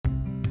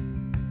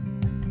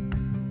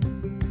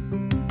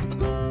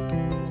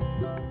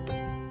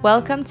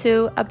Welcome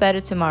to A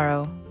Better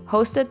Tomorrow,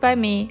 hosted by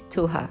me,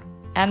 Tuha,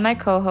 and my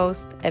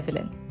co-host,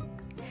 Evelyn.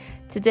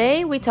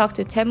 Today we talk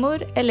to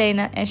Temur,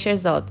 Elena, and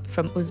Sherzod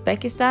from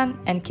Uzbekistan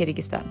and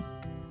Kyrgyzstan.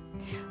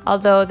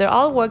 Although they're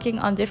all working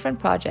on different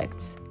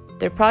projects,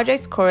 their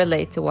projects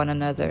correlate to one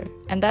another,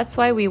 and that's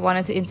why we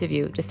wanted to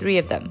interview the three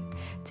of them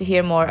to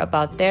hear more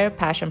about their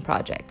passion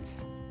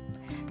projects.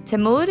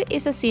 Temur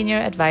is a senior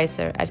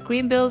advisor at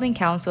Green Building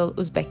Council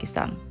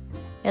Uzbekistan.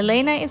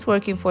 Elena is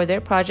working for their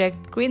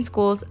project Green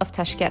Schools of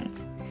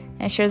Tashkent,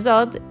 and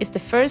Sherzod is the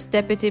first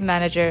deputy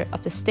manager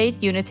of the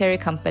State Unitary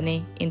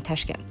Company in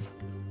Tashkent.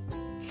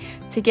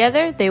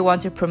 Together, they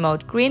want to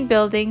promote green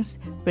buildings,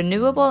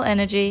 renewable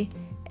energy,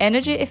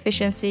 energy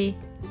efficiency,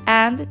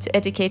 and to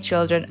educate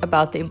children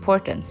about the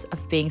importance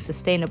of being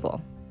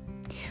sustainable.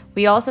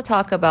 We also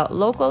talk about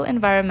local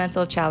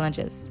environmental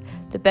challenges,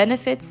 the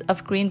benefits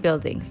of green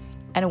buildings,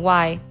 and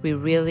why we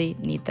really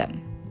need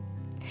them.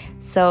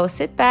 So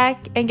sit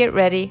back and get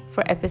ready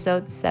for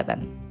episode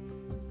 7.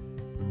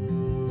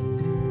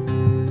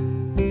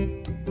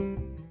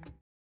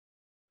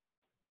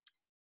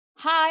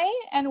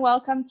 Hi, and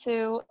welcome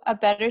to A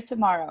Better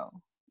Tomorrow.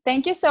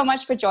 Thank you so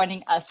much for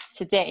joining us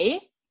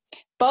today.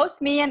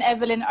 Both me and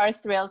Evelyn are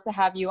thrilled to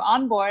have you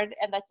on board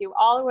and that you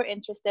all were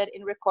interested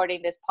in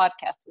recording this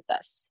podcast with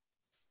us.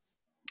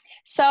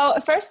 So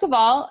first of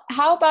all,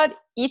 how about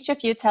each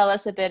of you tell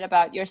us a bit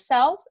about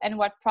yourself and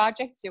what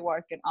projects you're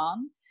working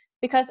on?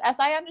 Because as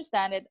I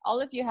understand it,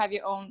 all of you have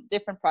your own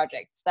different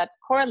projects that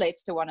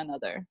correlates to one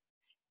another.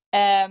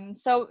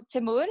 So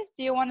Temur,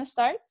 do you want to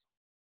start?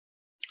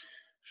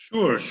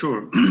 Sure.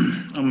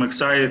 I'm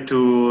excited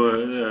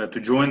to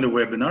join the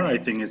webinar. I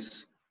think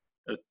it's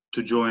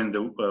to join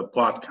the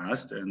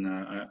podcast, and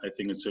I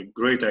think it's a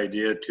great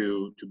idea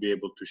to be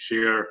able to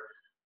share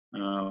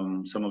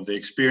some of the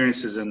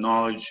experiences and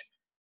knowledge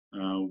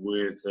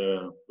with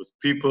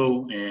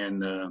people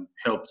and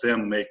help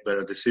them make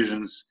better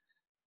decisions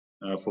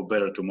for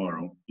better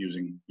tomorrow,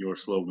 using your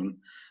slogan.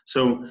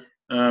 So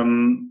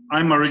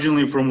I'm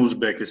originally from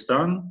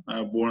Uzbekistan,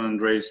 born and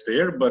raised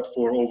there, but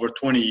for over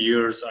 20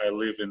 years I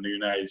live in the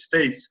United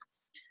States,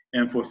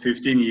 and for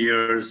 15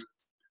 years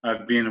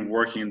I've been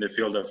working in the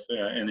field of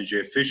energy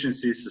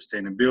efficiency,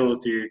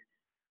 sustainability,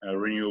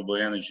 renewable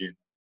energy.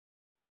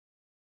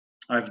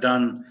 I've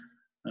done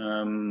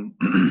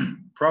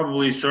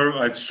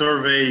I've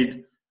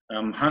surveyed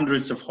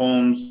hundreds of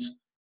homes,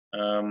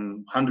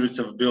 hundreds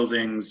of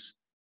buildings.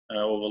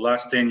 Over the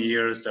last 10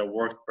 years, I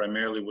worked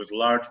primarily with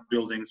large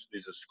buildings.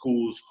 These are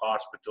schools,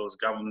 hospitals,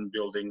 government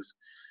buildings,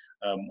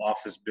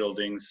 office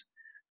buildings,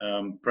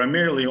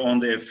 primarily on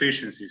the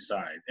efficiency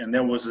side. And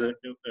there was a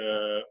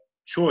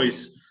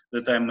choice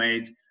that I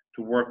made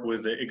to work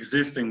with the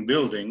existing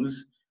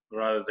buildings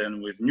rather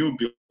than with new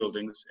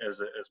buildings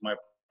as my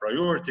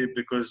priority,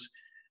 because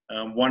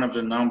one of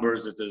the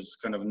numbers that is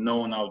kind of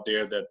known out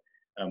there that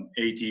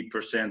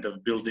 80%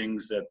 of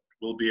buildings that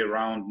will be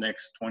around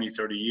next 20,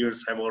 30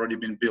 years have already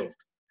been built.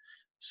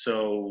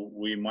 So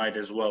we might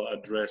as well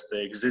address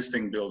the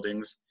existing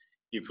buildings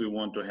if we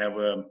want to have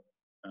a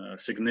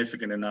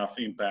significant enough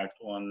impact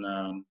on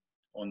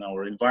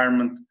our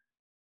environment,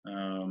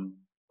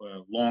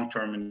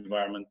 long-term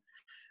environment.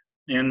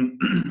 And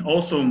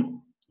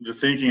also the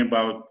thinking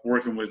about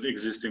working with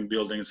existing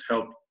buildings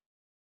helped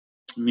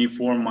me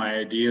form my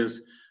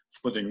ideas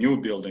for the new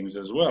buildings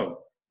as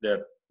well,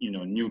 that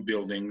new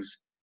buildings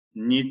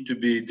need to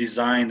be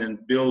designed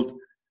and built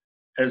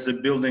as the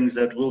buildings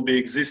that will be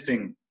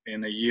existing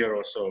in a year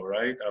or so,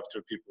 right? After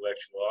people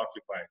actually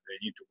occupy, they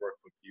need to work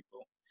for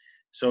people.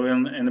 So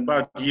in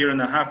about a year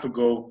and a half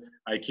ago,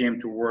 I came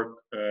to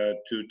work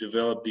to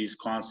develop these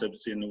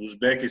concepts in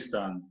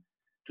Uzbekistan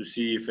to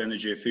see if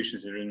energy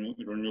efficiency and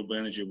renewable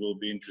energy will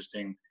be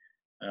interesting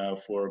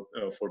for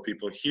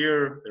people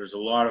here. There's a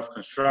lot of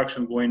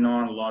construction going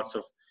on, lots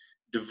of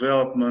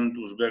development.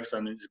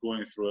 Uzbekistan is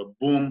going through a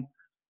boom.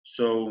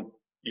 So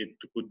it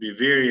would be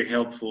very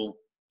helpful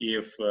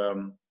if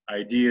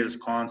ideas,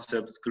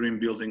 concepts, green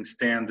building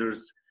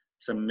standards,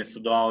 some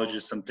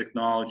methodologies, some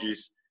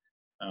technologies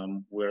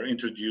were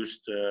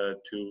introduced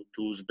to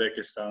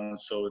Uzbekistan,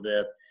 so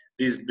that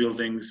these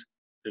buildings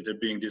that are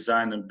being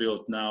designed and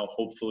built now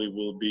hopefully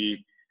will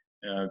be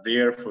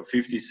there for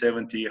 50,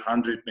 70,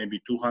 100,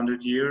 maybe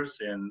 200 years,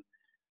 and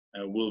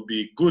will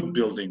be good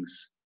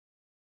buildings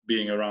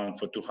being around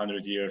for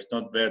 200 years,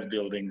 not bad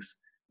buildings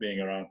being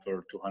around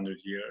for 200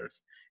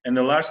 years. And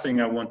the last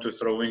thing I want to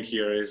throw in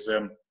here is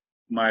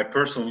my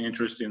personal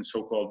interest in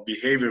so-called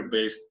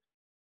behavior-based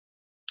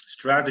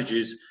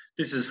strategies.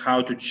 This is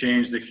how to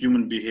change the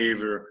human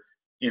behavior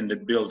in the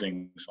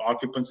buildings,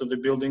 occupants of the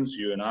buildings,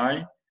 you and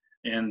I,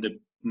 and the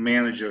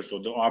managers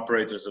or the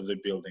operators of the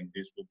building.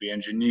 These will be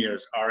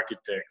engineers,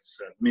 architects,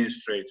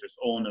 administrators,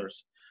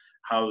 owners,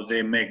 how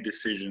they make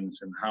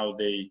decisions and how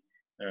they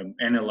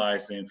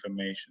analyze the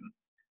information.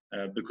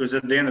 Because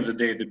at the end of the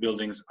day, the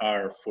buildings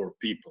are for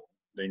people.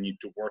 They need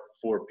to work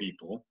for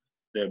people.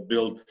 They're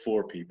built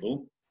for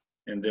people.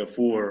 And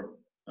therefore,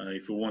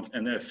 if we want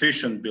an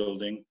efficient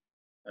building,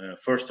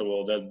 first of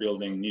all, that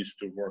building needs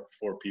to work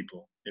for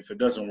people. If it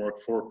doesn't work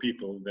for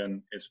people,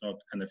 then it's not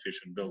an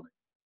efficient building.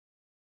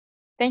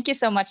 Thank you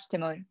so much,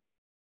 Temur.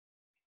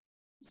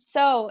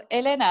 So,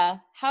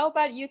 Elena, how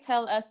about you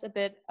tell us a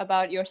bit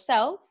about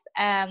yourself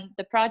and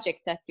the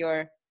project that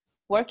you're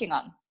working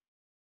on?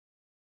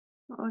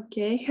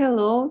 Okay,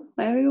 hello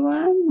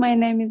everyone. My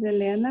name is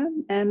Elena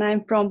and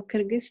I'm from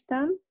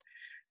Kyrgyzstan.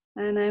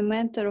 And I'm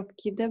mentor of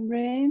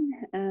KidaBrain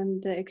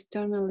and the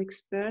external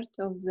expert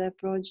of the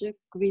project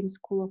Green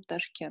School of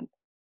Tashkent.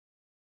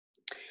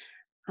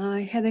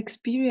 I had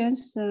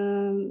experience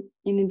in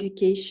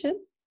education.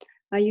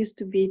 I used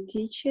to be a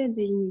teacher at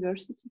the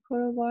university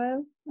for a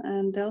while,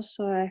 and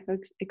also I have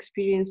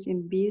experience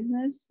in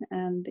business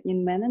and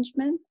in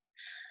management.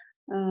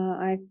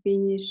 I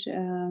finished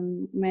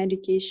my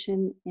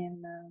education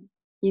in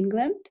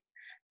England,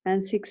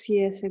 and 6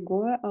 years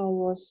ago I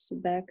was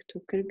back to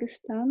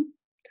Kyrgyzstan.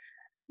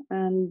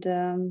 And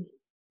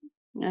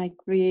I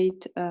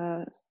create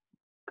a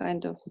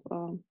kind of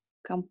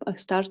a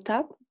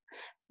startup.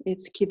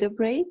 It's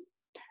KidaBrain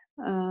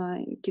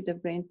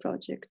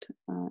project.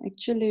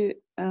 Actually,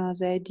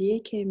 the idea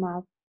came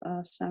up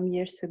some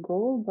years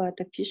ago, but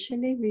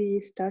officially we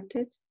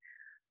started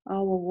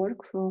our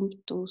work from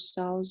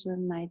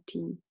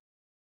 2019.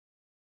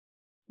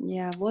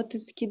 Yeah, what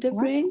is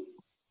KidaBrain?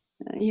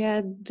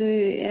 Yeah,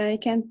 I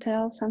can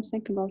tell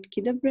something about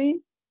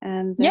KidaBrain,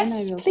 and then yes,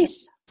 I will.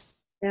 Please.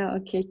 Yeah,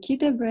 okay.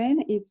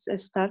 KidaBrain, it's a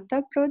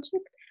startup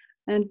project,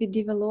 and we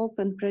develop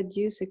and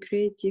produce a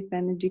creative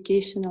and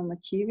educational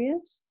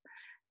materials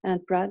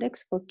and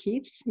products for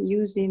kids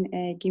using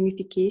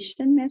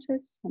gamification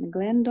methods and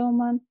Glenn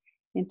Doman,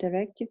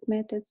 interactive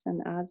methods,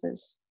 and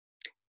others.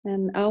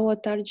 And our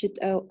target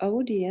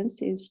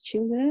audience is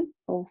children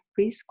of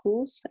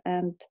preschools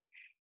and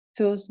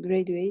first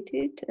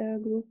graduated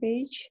group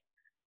age.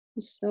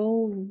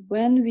 So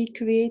when we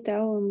create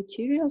our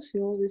materials,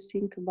 we always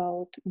think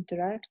about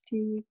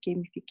interactive,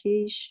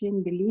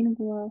 gamification,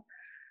 bilingual,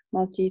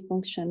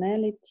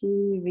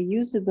 multifunctionality,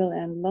 reusable,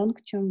 and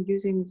long-term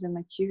using the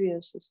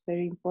materials is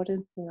very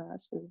important for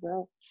us as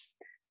well.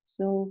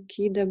 So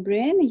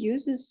KidaBrain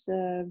uses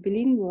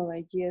bilingual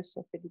ideas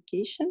of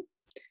education,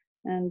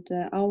 and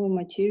our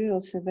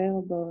materials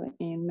available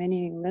in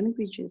many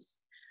languages.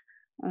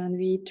 And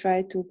we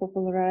try to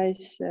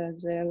popularize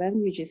the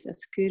languages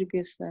as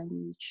Kyrgyz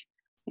language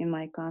in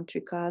my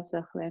country,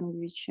 Kazakh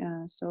language.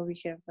 So we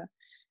have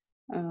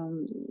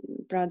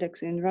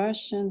products in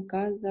Russian,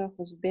 Kazakh,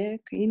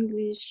 Uzbek,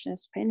 English,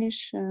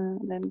 Spanish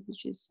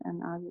languages,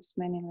 and others,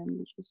 many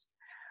languages.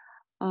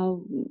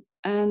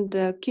 And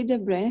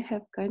KidaBrain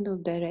have kind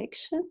of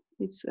direction.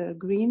 It's a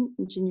green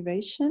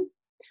generation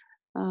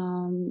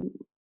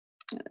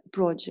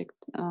project,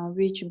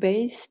 which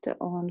based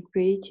on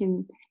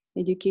creating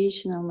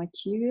educational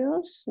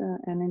materials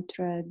and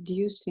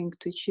introducing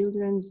to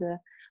children the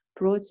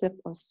process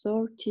of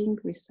sorting,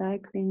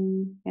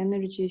 recycling,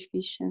 energy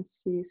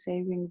efficiency,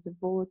 saving the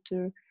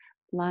water,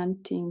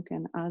 planting,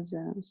 and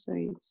other. So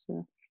it's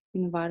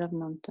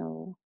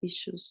environmental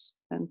issues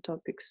and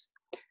topics.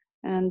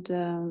 And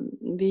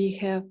we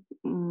have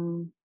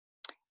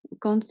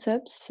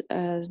concepts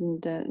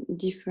and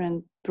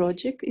different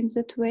projects in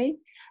that way.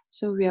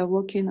 So we are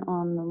working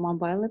on a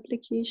mobile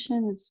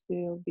application. It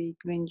will be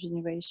green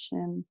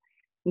generation,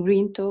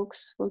 green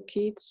talks for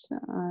kids,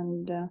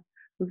 and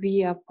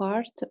we are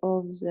part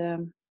of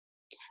the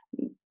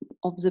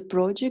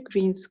project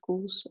Green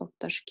Schools of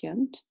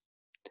Tashkent.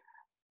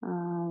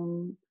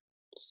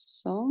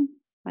 So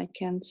I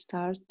can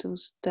start to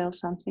tell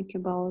something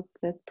about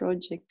that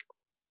project.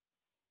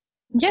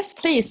 Yes,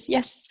 please.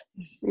 Yes.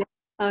 Yeah.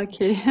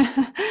 Okay.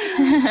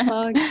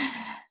 Okay.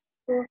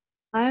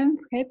 I'm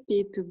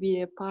happy to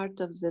be a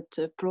part of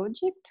that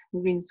project,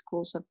 Green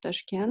Schools of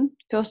Tashkent.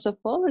 First of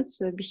all,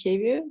 it's a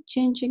behavior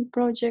changing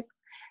project.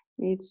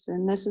 It's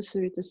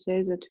necessary to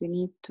say that we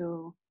need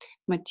to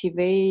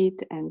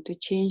motivate and to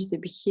change the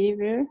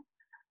behavior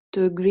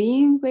to a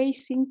green way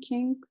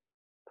thinking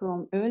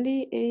from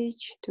early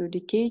age to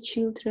educate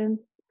children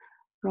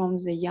from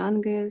the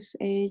youngest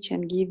age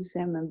and give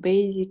them a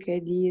basic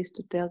ideas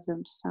to tell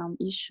them some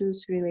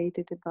issues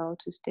related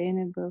about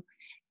sustainable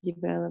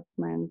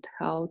development,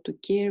 how to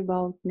care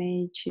about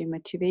nature,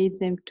 motivate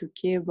them to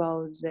care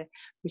about the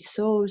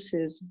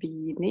resources,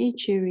 be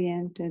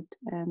nature-oriented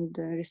and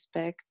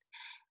respect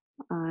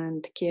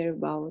and care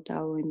about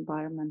our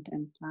environment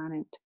and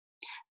planet.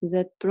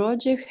 That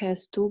project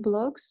has 2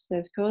 blocks.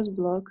 The first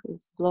block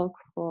is block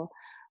for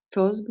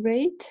first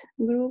grade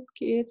group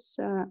kids,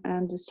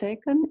 and the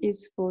second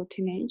is for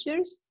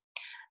teenagers.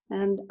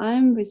 And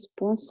I'm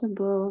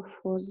responsible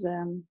for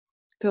the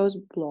first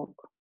block.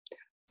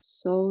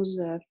 So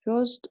the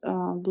first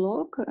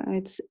block,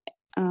 it's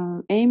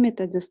aimed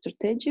at the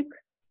strategic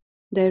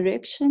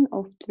direction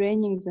of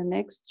training the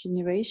next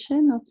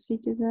generation of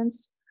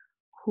citizens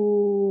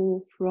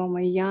who from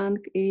a young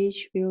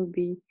age will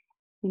be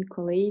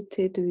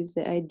inculcated with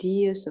the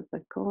ideas of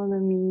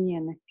economy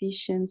and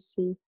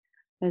efficiency,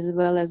 as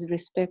well as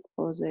respect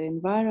for the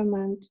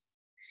environment.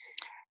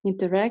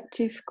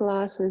 interactive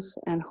classes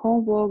and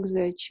homework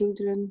the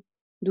children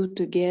do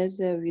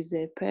together with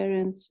their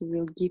parents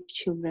will give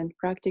children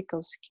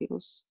practical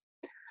skills.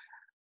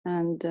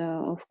 And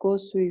of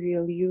course, we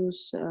will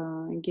use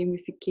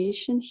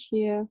gamification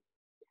here.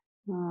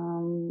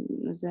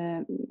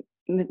 The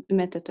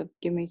method of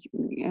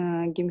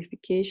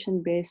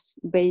gamification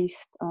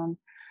based on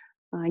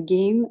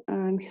game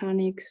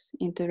mechanics,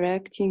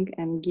 interacting,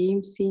 and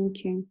game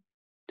thinking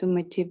to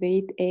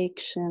motivate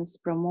actions,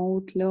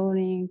 promote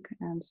learning,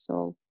 and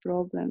solve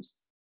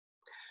problems.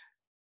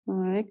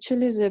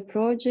 Actually, the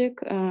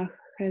project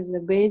has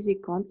the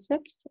basic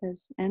concepts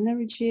as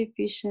energy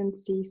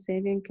efficiency,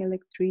 saving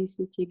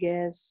electricity,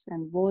 gas,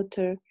 and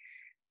water,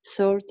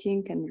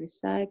 sorting and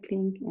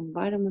recycling,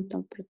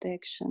 environmental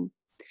protection.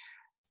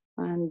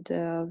 And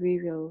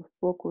we will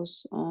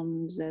focus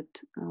on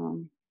that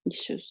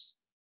issues.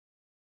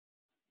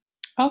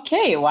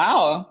 Okay,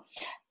 wow.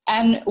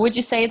 And would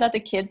you say that the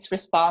kids'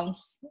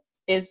 response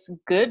is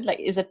good? Like,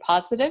 is it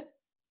positive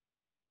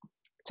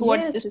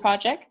towards Yes, this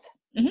project?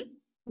 Mm-hmm.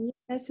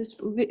 Yes,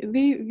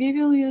 we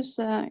will use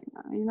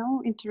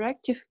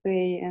interactive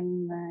way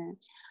and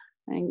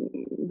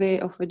way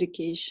of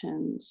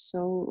education.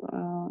 So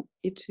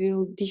it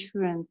will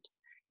different.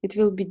 It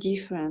will be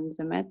different.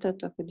 The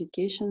method of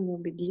education will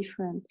be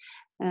different.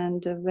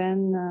 And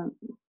when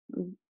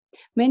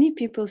many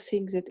people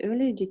think that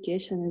early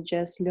education is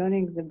just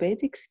learning the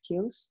basic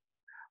skills,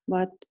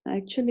 but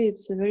actually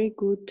it's a very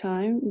good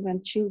time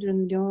when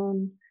children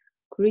learn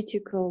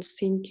critical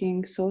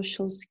thinking,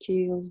 social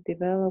skills,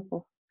 develop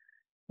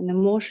an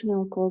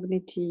emotional,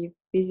 cognitive,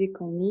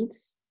 physical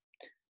needs.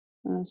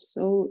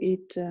 So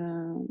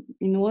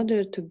in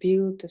order to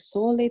build a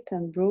solid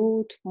and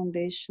broad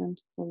foundation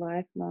for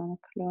lifelong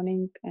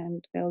learning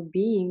and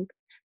well-being,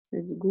 so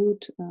it's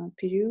good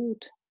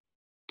period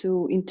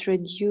to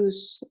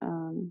introduce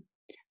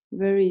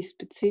very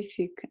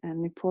specific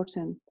and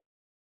important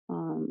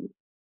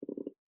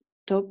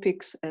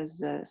topics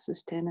as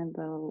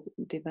sustainable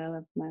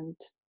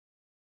development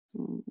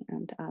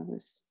and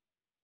others.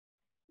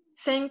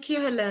 Thank you,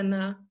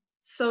 Elena.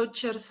 So,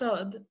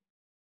 Sherzod,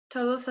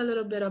 tell us a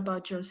little bit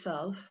about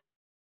yourself.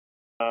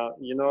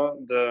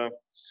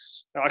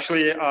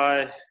 Actually,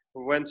 I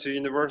went to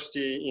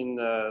university in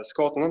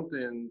Scotland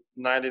in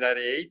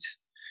 1998,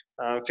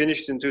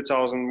 finished in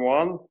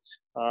 2001.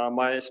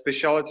 My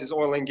specialty is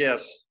oil and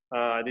gas.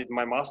 I did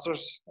my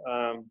master's.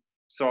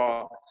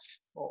 So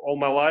all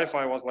my life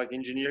I was like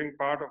engineering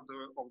part of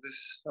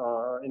this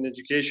in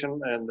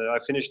education, and I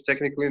finished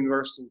technical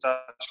university in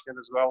Tashkent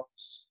as well.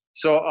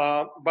 So,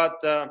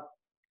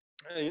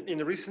 in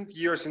the recent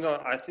years,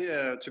 I think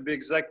to be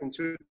exact, in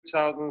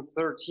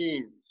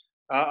 2013,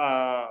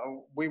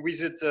 we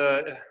visit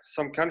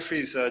some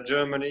countries,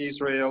 Germany,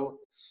 Israel,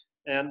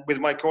 and with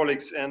my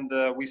colleagues, and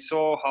we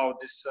saw how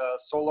this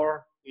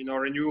solar,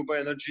 renewable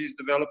energy is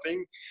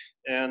developing,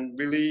 and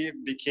really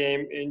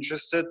became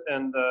interested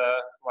and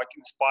like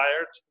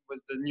inspired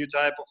with the new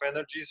type of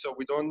energy. So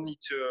we don't need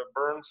to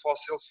burn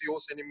fossil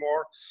fuels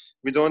anymore.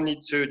 We don't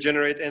need to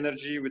generate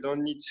energy. We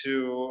don't need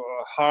to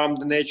harm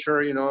the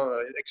nature,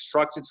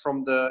 extract it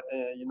from the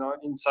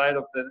inside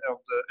of the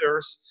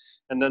earth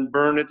and then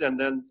burn it and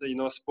then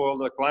spoil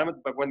the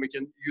climate. But when we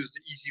can use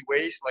the easy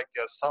ways like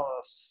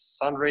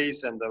sun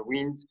rays and the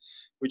wind,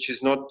 which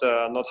is not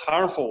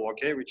harmful,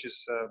 okay, which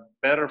is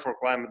better for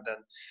climate than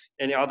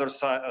any other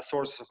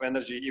source of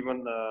energy.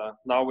 Even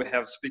now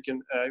we're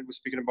speaking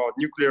about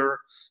nuclear,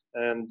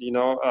 and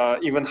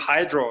even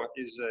hydro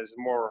is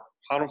more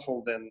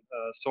harmful than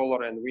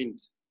solar and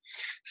wind.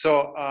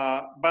 So,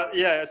 but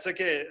yeah, it's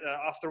okay.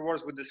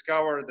 Afterwards, we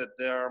discovered that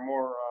there are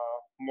more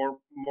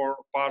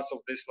parts of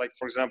this, like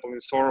for example, in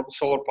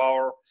solar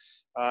power,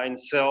 in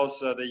cells,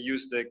 they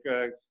use the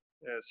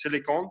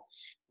silicon,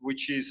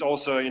 which is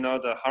also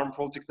the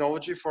harmful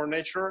technology for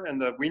nature,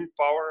 and the wind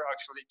power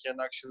can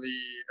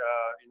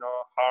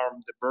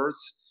harm the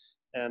birds,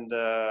 and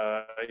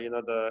the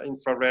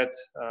infrared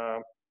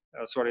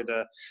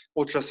the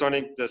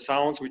ultrasonic, the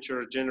sounds which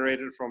are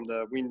generated from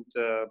the wind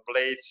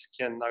blades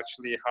can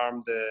actually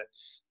harm the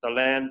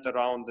land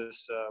around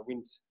this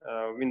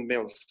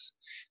windmills.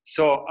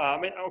 So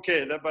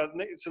okay, but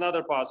it's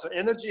another part. So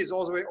energy is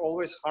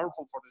always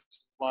harmful for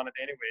this planet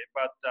anyway.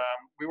 But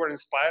we were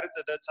inspired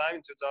at that time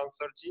in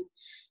 2013.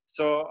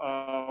 So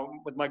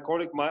with my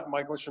colleague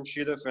Michael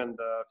Shamshidov and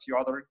a few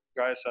other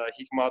guys,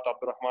 Hikmat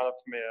Abdurrahmanov,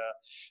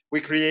 we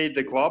create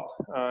the club,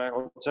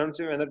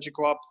 Alternative Energy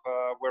Club,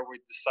 where we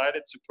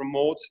decided to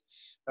promote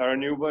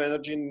renewable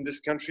energy in this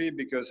country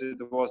because it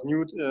was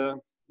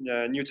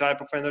new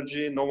type of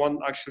energy. No one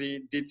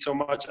actually did so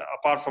much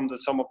apart from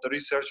some of the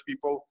research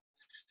people.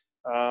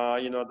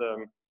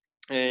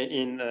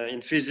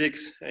 In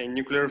physics, in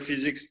nuclear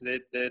physics, they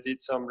did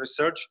some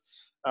research,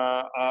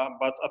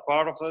 but a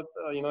part of it,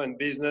 in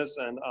business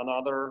and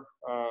another,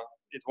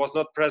 it was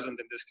not present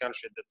in this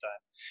country at the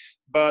time.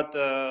 But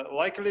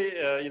likely,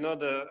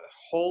 the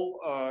whole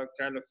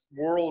kind of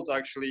world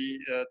actually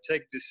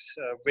take this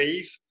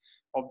wave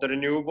of the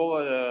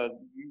renewable.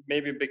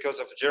 Maybe because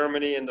of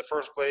Germany in the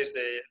first place,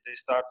 they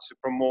start to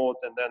promote,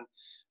 and then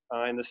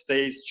in the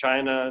States,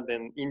 China,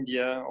 then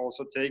India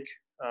also take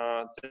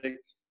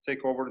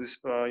over this,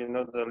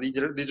 the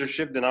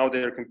leadership. Then now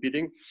they are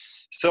competing.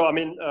 So I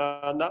mean,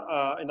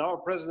 and our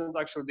president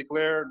actually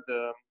declared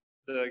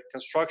the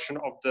construction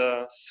of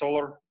the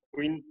solar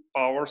wind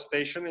power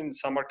station in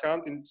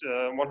Samarkand in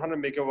 100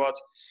 megawatts.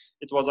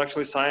 It was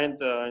actually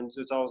signed in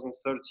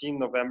 2013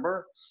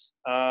 November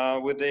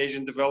with the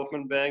Asian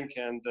Development Bank,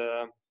 and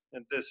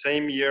the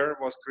same year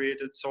was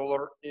created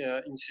Solar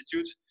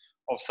Institute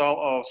of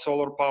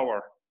solar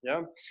power,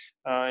 in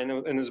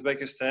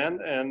Uzbekistan.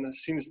 And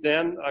since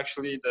then,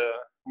 actually, the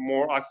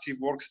more active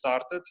work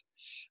started.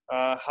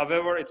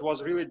 However, it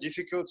was really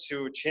difficult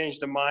to change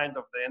the mind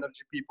of the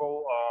energy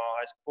people.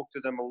 I spoke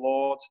to them a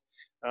lot.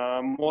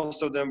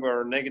 Most of them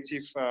were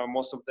negative.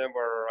 Most of them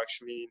were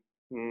actually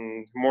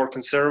more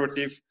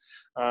conservative,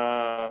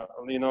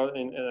 when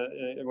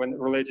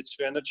related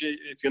to energy.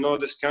 If you know,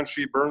 this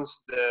country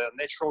burns the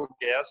natural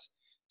gas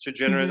to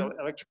generate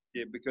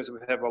electricity, because we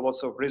have a lot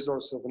of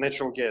resources of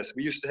natural gas.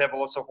 We used to have a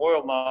lot of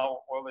oil.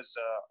 Now oil is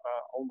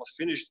almost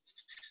finished,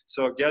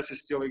 so gas is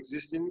still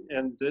existing,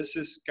 and this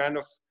is kind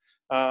of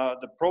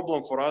the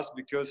problem for us,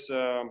 because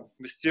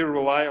we still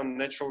rely on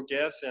natural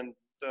gas, and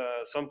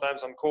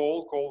sometimes on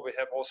coal. We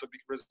have also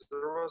big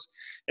reservoirs,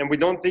 and we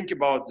don't think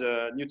about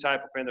new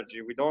type of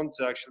energy. We don't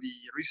actually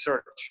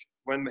research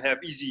when we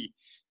have easy,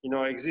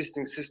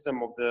 existing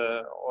system of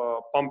the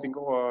pumping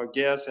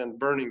gas and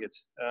burning it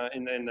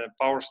in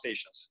power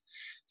stations.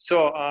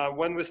 So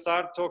when we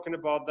start talking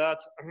about that,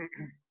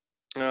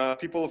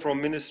 people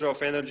from Ministry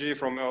of Energy,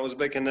 from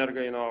Uzbek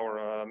Energo,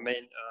 our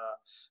main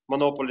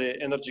monopoly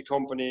energy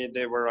company,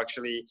 they were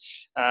actually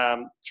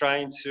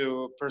trying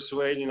to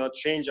persuade,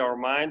 change our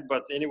mind.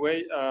 But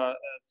anyway,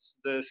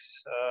 the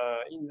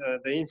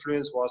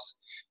influence was,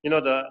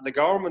 the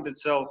government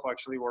itself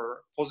actually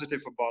were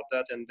positive about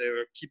that, and they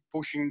were keep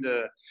pushing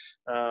the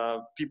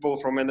people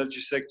from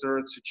energy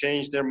sector to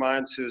change their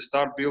mind, to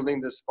start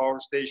building this power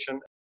station.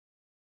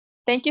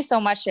 Thank you so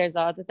much,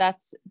 Sherzod.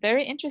 That's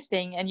very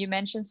interesting, and you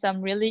mentioned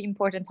some really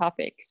important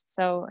topics.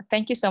 So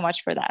thank you so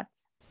much for that.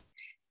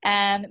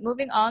 And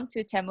moving on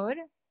to Temur,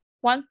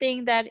 one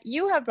thing that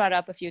you have brought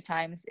up a few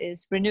times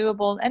is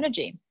renewable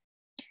energy.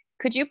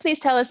 Could you please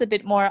tell us a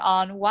bit more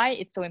on why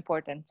it's so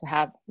important to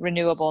have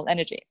renewable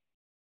energy?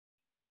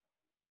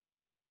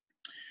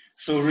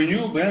 So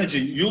renewable energy,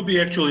 you'll be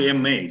actually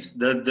amazed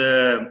that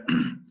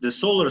the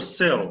solar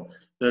cell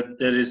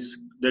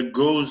that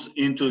goes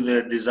into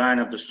the design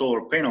of the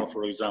solar panel,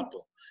 for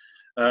example,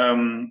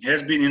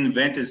 has been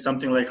invented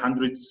something like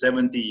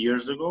 170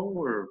 years ago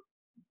or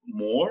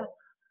more.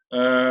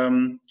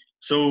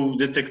 So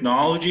the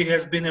technology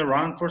has been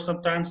around for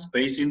some time.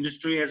 Space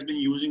industry has been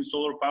using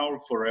solar power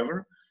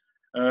forever.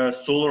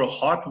 Solar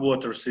hot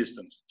water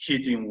systems,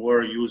 heating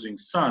water using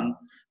sun,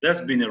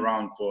 that's been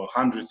around for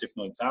hundreds, if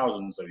not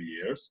thousands of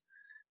years.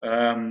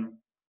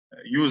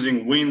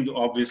 Using wind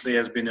obviously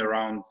has been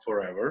around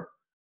forever.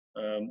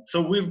 So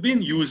we've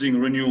been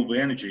using renewable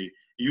energy,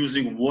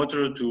 using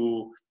water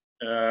to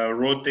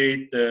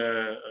rotate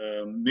the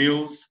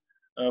mills,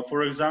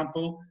 for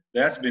example.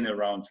 That's been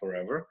around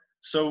forever.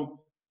 So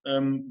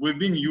we've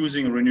been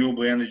using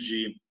renewable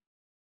energy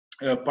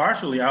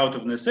partially out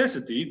of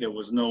necessity. There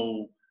was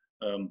no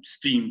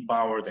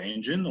steam-powered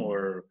engine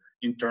or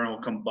internal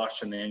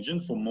combustion engine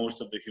for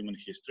most of the human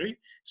history.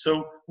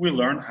 So we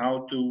learned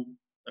how to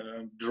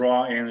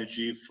draw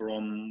energy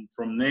from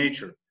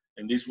nature.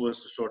 And this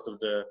was sort of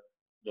the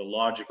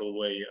logical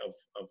way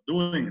of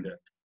doing that.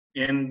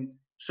 And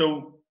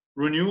so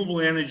renewable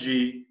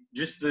energy,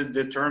 just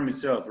the term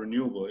itself,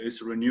 renewable,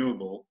 is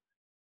renewable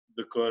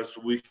because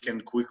we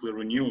can quickly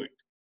renew it.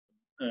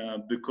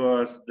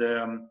 Because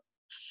the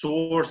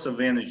source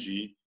of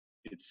energy,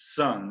 it's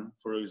sun,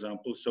 for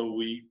example, so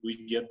we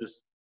get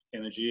this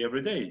energy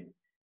every day.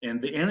 And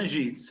the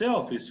energy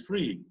itself is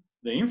free.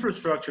 The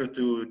infrastructure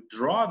to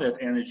draw that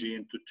energy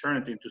and to turn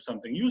it into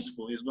something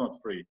useful is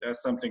not free.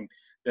 That's something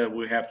that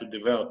we have to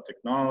develop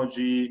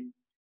technology,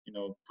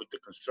 put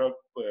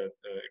the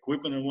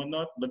equipment and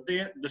whatnot. But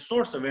the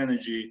source of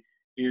energy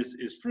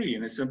is free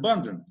and it's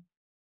abundant.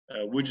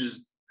 We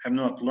just have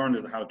not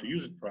learned how to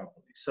use it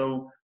properly.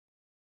 So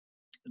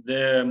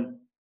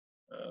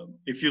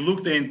if you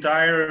look the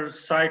entire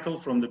cycle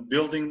from the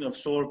building of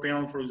solar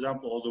panel, for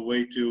example, all the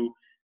way to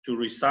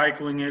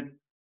recycling it,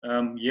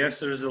 yes,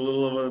 there's a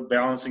little of a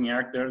balancing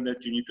act there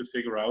that you need to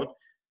figure out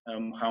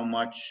how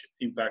much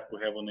impact we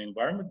have on the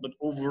environment. But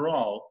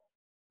overall,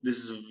 this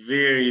is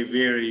very,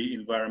 very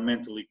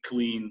environmentally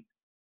clean.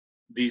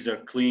 These are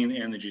clean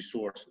energy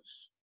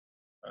sources: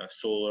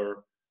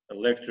 solar,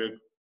 electric,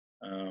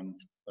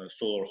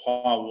 solar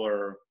hot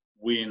water,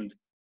 wind,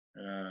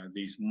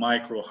 these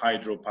micro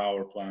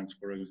hydropower plants,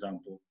 for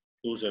example.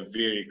 Those are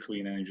very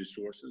clean energy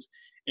sources.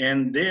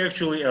 And they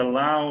actually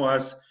allow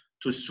us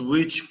to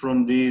switch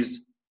from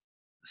these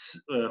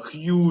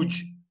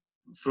huge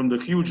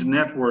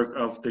network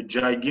of the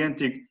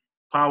gigantic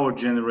power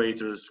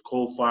generators,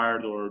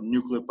 coal-fired or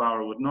nuclear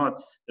power,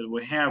 whatnot, that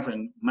we have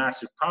in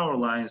massive power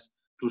lines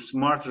to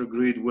smarter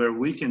grid where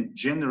we can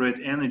generate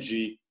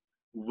energy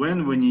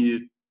when we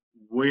need it,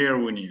 where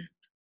we need it,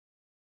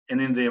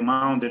 and in the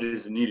amount that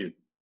is needed.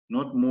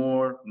 Not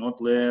more,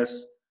 not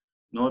less,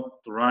 not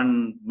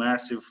run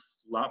massive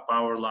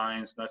power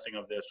lines, nothing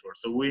of that sort.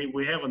 So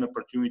we have an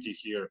opportunity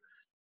here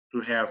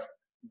to have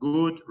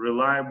good,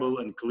 reliable,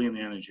 and clean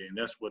energy, and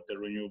that's what the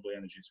renewable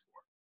energy is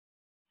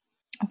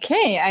for.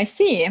 Okay, I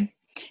see.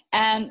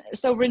 And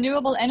so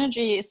renewable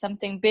energy is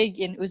something big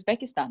in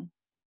Uzbekistan.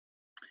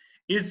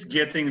 It's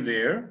getting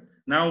there.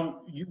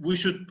 Now, we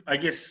should, I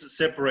guess,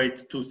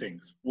 separate two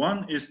things.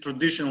 One is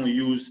traditional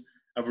use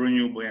of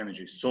renewable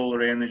energy,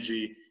 solar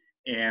energy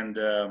and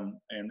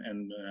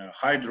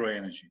hydro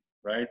energy,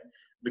 right?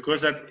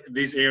 Because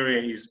this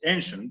area is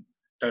ancient.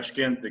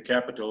 Tashkent, the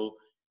capital,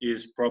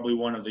 is probably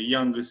one of the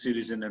youngest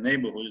cities in the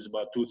neighborhood. It's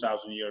about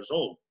 2,000 years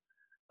old.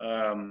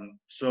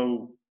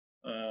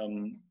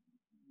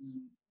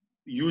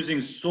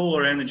 Using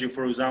solar energy,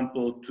 for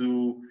example,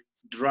 to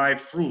dry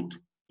fruit,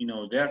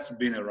 that's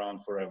been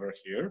around forever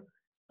here.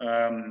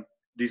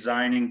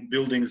 Designing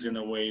buildings in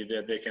a way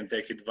that they can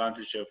take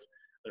advantage of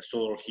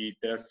solar heat,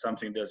 that's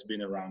something that's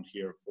been around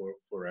here for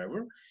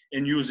forever.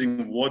 And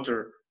using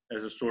water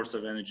as a source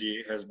of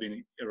energy has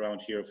been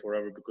around here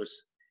forever,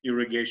 because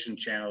irrigation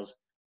channels,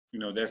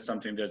 that's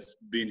something that's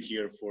been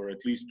here for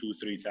at least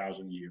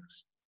 2,000-3,000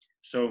 years.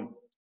 So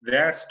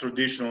that's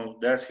traditional,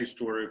 that's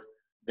historic,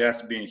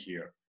 that's been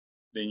here.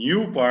 The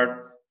new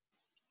part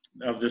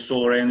of the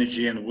solar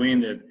energy and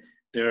wind,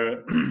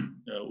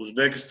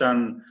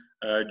 Uzbekistan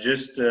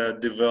just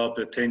developed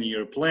a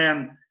 10-year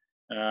plan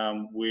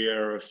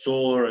where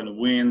solar and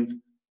wind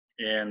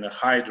and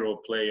hydro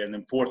play an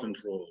important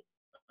role.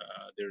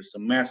 There's a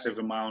massive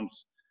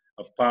amounts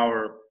of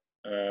power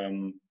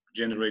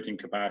generating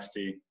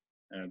capacity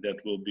that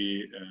will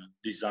be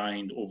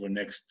designed over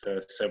next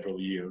several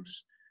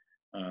years.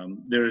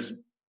 There's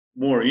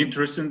more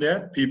interest in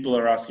that. People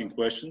are asking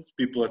questions.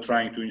 People are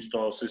trying to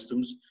install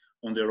systems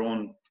on their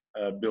own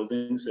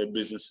buildings, their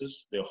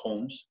businesses, their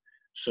homes.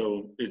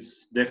 So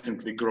it's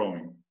definitely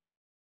growing.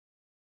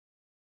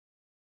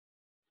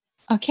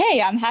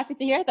 Okay, I'm happy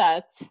to hear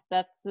that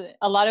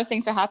a lot of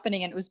things are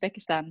happening in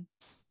Uzbekistan.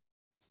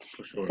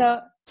 For sure.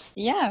 So,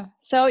 yeah.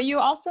 So you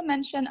also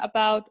mentioned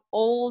about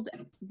old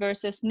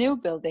versus new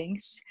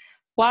buildings.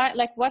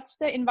 What's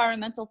the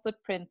environmental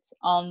footprint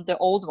on the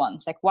old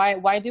ones?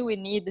 Why do we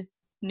need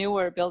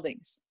newer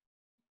buildings?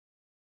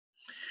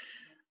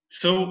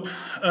 So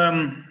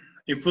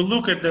if we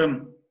look at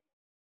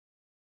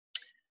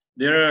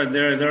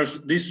there's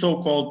this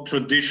so-called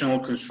traditional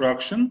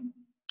construction.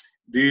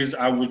 These,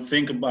 I would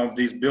think about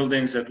these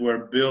buildings that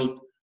were built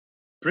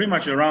pretty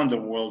much around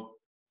the world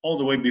all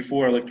the way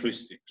before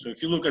electricity. So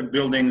if you look at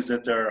buildings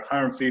that are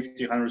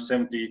 150,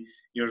 170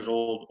 years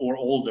old or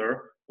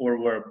older, or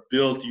were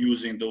built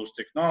using those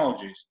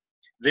technologies,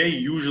 they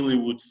usually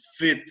would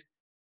fit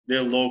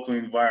their local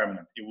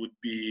environment. It would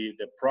be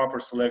the proper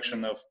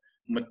selection of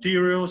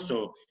materials.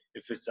 So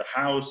if it's a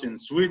house in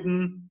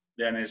Sweden,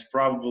 then it's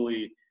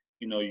probably,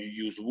 you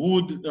use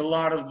wood a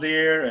lot of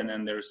there, and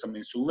then there's some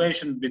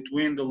insulation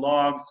between the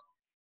logs.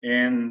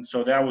 And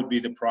so that would be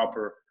the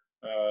proper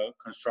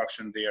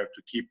construction there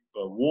to keep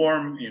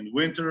warm in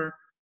winter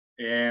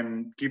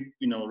and keep,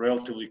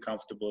 relatively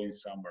comfortable in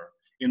summer.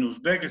 In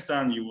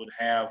Uzbekistan, you would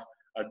have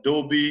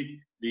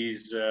adobe,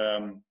 these,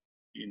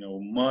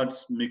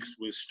 muds mixed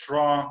with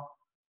straw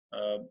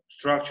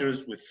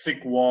structures with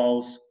thick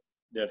walls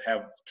that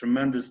have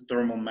tremendous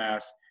thermal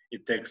mass.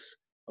 It takes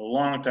a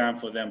long time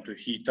for them to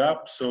heat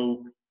up.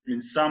 So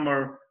in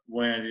summer,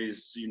 when it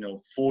is,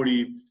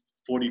 40,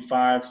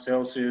 45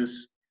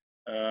 Celsius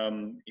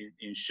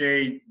in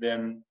shade,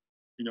 then,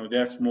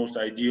 that's most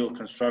ideal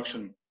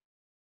construction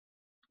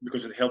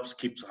because it helps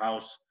keep the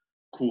house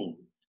cool.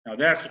 Now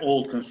that's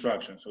old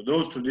construction. So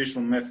those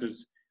traditional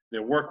methods, they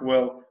work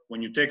well.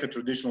 When you take a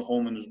traditional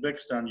home in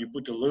Uzbekistan, you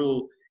put a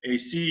little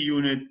AC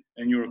unit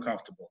and you're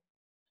comfortable.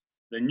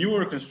 The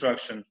newer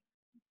construction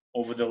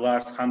over the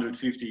last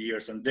 150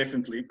 years, and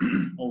definitely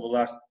over the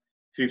last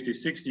 50,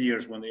 60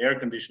 years when the air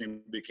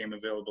conditioning became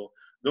available,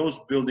 those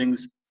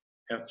buildings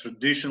have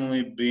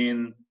traditionally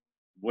been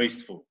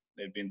wasteful.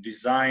 They've been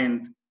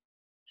designed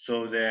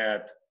so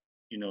that,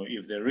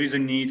 if there is a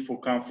need for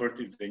comfort,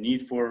 if the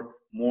need for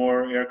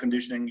more air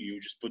conditioning, you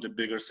just put a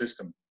bigger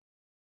system.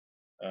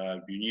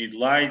 You need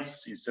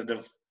lights, instead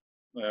of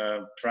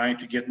trying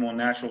to get more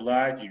natural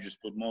light, you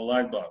just put more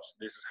light bulbs.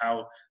 This is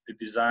how the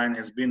design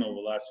has been over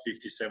the last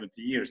 50,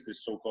 70 years,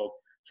 this so-called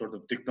sort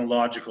of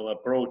technological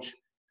approach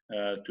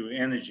to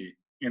energy.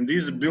 And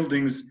these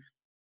buildings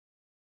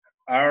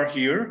are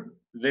here.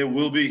 They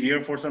will be here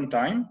for some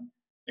time.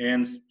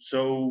 And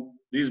so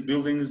these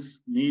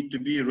buildings need to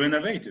be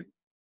renovated.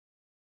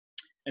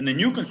 And the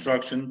new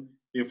construction,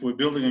 if we're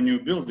building a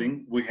new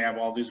building, we have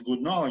all this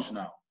good knowledge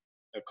now,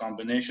 a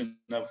combination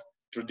of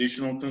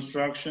traditional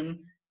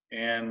construction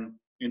and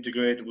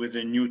integrate with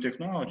the new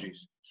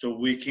technologies. So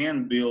we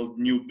can build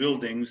new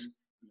buildings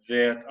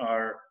that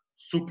are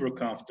super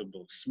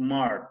comfortable,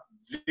 smart,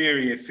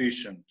 very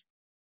efficient,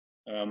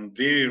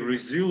 very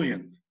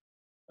resilient.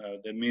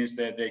 That means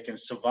that they can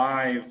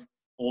survive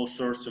all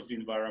sorts of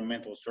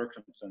environmental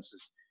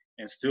circumstances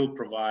and still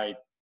provide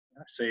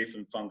a safe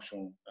and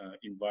functional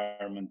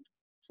environment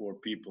for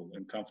people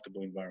and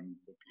comfortable environment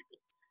for people.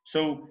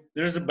 So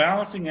there's a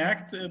balancing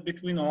act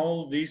between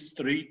all these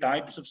three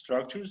types of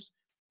structures: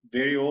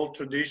 very old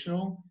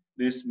traditional,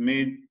 this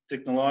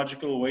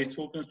mid-technological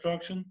wasteful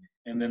construction,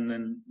 and then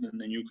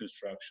the new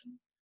construction.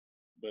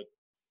 But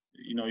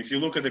if you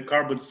look at the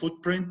carbon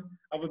footprint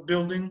of a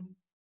building,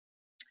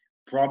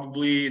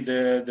 probably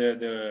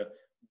the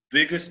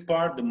biggest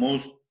part, the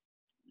most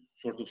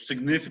sort of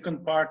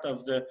significant part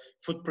of the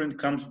footprint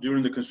comes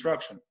during the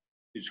construction.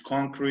 It's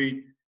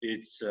concrete,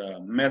 it's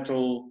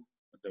metal,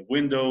 the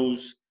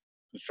windows,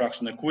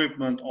 construction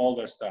equipment, all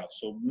that stuff.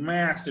 So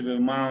massive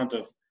amount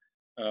of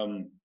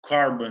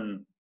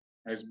carbon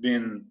has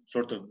been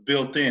sort of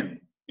built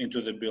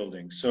into the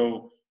building.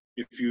 So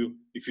if you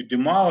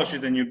demolish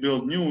it and you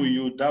build new,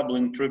 you're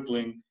doubling,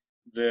 tripling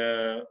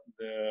the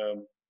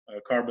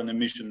carbon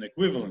emission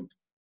equivalent.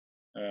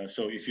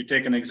 So if you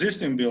take an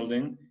existing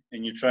building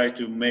and you try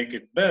to make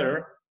it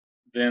better,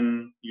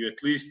 then you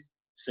at least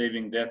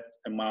saving that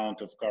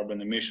amount of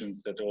carbon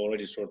emissions that are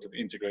already sort of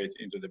integrated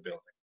into the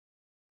building.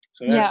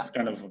 So that's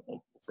kind of an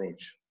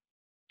approach.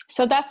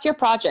 So that's your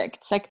project.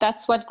 Like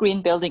that's what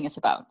green building is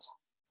about.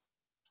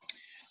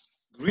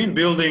 Green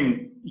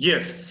building,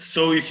 yes.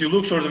 So if you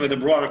look sort of at the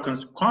broader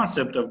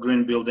concept of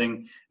green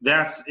building,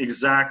 that's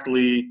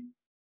exactly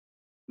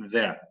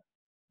that,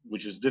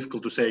 which is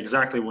difficult to say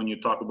exactly when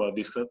you talk about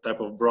this type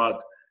of broad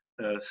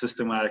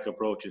systematic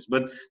approaches.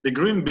 But the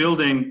green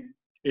building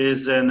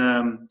is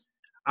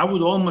I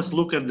would almost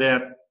look at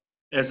that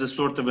as a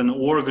sort of an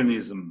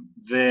organism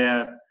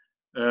that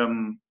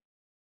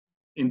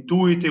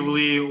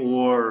intuitively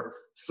or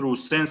through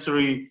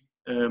sensory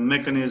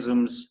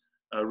mechanisms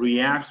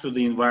reacts to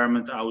the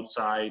environment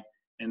outside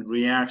and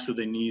reacts to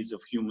the needs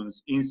of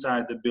humans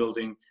inside the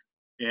building,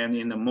 and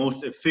in the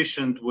most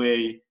efficient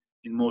way,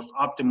 in most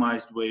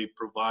optimized way,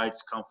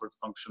 provides comfort,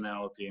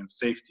 functionality, and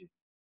safety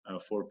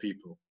for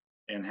people,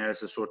 and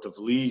has a sort of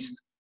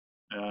least,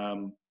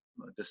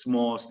 the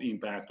smallest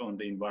impact on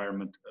the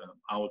environment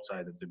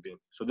outside of the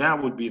building. So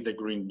that would be the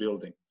green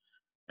building.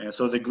 And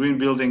so the Green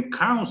Building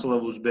Council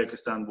of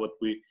Uzbekistan,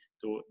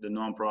 the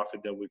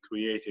nonprofit that we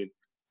created,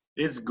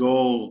 its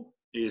goal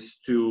is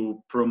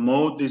to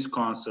promote these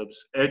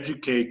concepts,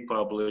 educate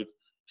public,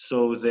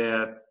 so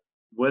that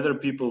whether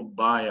people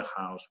buy a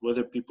house,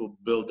 whether people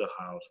build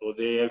a house, or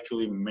they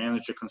actually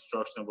manage the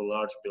construction of a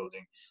large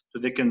building, so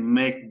they can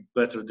make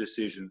better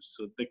decisions,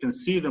 so they can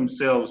see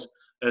themselves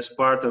as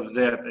part of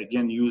that,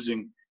 again,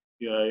 using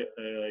your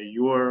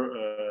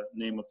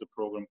name of the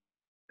program,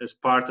 as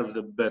part of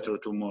the better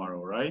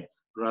tomorrow, right?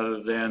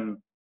 Rather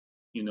than,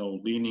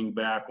 leaning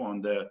back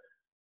on the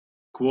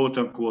quote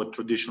unquote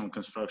traditional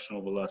construction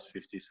over the last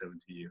 50, 70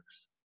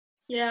 years.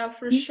 Yeah,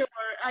 for sure.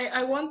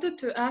 I wanted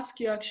to ask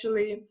you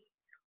actually,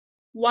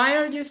 why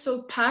are you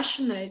so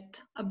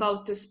passionate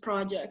about these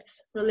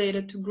projects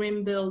related to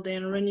green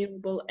building,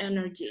 renewable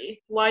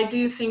energy? Why do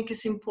you think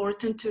it's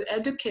important to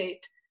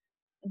educate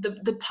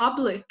the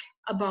public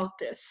about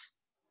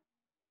this?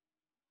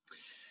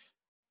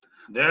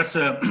 That's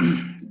a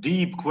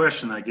deep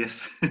question, I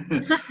guess.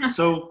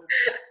 So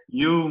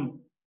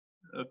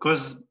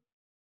because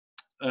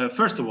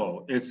first of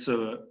all, it's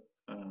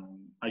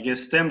I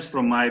guess stems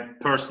from my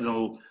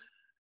personal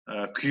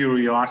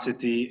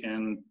curiosity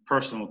and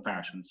personal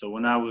passion. So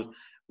when I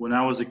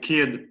was a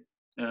kid,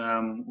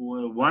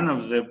 one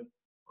of the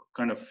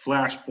kind of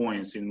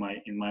flashpoints in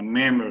my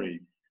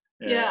memory,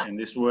 and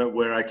this is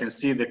where I can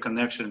see the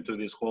connection to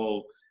this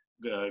whole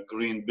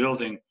green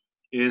building,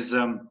 is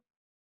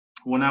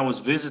when I was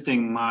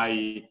visiting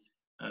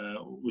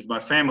with my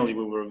family.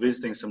 We were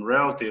visiting some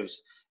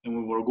relatives, and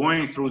we were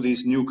going through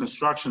this new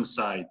construction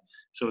site.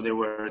 So there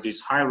were these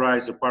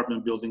high-rise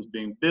apartment buildings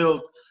being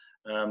built.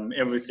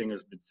 Everything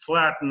has been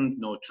flattened,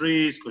 no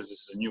trees, because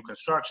this is a new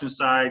construction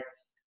site,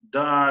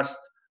 dust,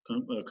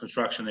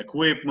 construction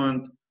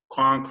equipment,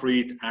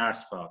 concrete,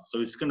 asphalt. So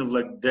it's kind of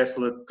like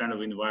desolate kind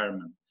of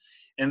environment.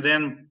 And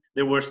then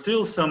there were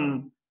still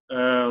some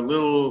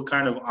little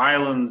kind of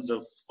islands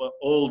of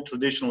old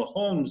traditional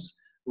homes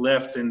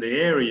left in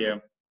the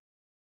area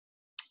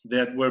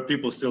where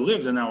people still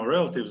lived, and our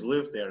relatives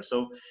lived there.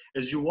 So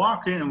as you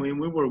walk in, and we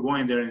were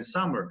going there in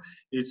summer,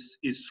 it's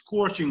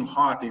scorching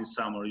hot in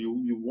summer.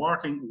 You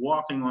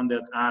walking on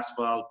that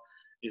asphalt,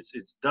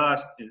 it's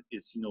dust,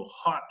 it's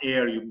hot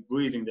air, you're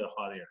breathing the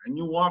hot air. And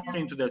you walk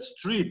into that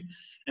street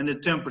and the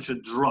temperature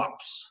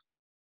drops,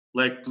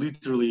 like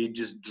literally it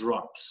just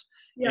drops.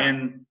 Yeah.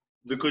 And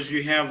because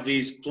you have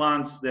these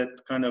plants that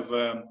kind of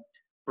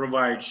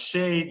provide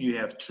shade, you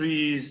have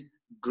trees,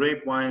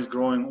 grapevines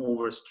growing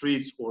over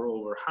streets or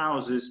over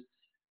houses,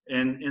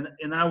 and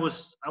I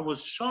was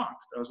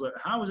shocked. I was like,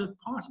 how is it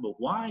possible?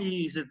 Why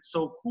is it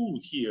so cool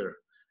here?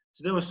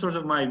 So that was sort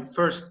of my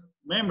first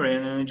memory,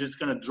 and then it just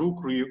kind of drew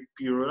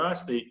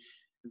curiosity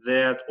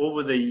that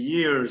over the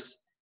years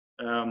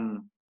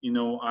you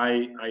know,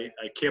 I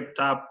kept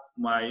up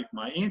my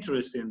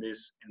interest in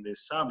this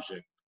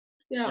subject.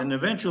 Yeah. And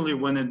eventually,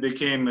 when it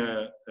became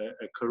a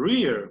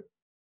career,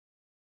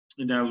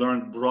 and I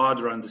learned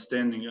broader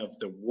understanding of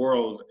the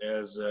world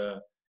as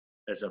a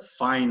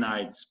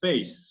finite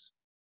space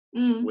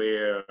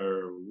where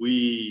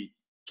we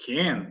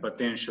can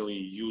potentially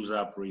use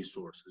up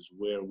resources,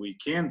 where we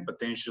can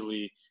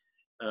potentially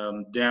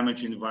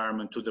damage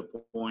environment to the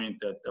point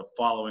that the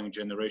following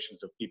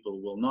generations of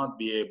people will not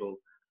be able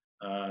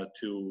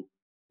to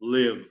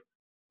live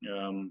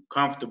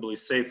comfortably,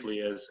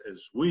 safely as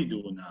we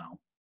do now.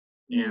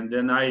 And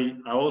then I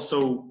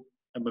also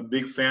am a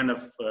big fan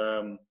of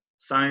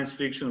science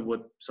fiction,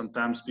 what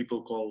sometimes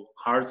people call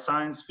hard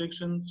science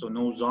fiction. So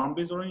no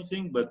zombies or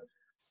anything, but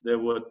there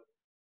were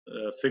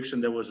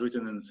fiction that was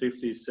written in the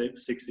 50s,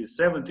 60s,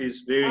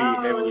 70s,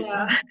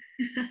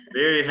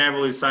 very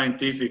heavily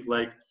scientific,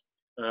 like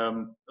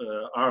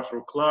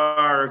Arthur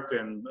Clarke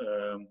and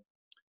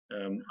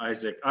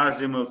Isaac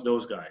Asimov,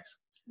 those guys.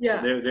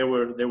 Yeah. So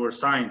they were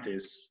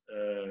scientists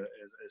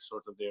as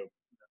sort of their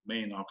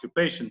main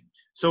occupation.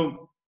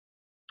 So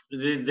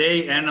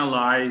they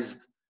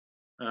analyzed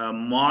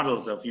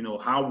models of, you know,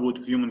 how would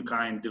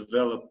humankind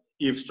develop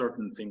if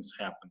certain things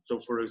happen. So,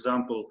 for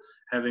example,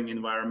 having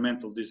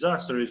environmental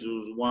disasters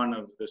was one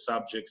of the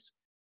subjects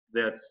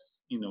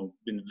that's, you know,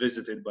 been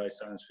visited by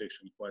science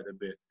fiction quite a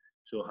bit.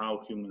 So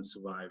how humans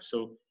survive.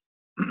 So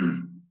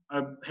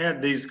I've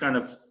had this kind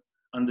of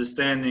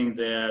understanding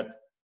that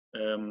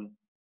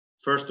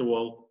first of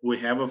all, we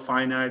have a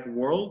finite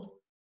world,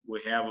 we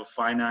have a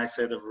finite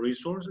set of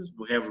resources,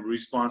 we have a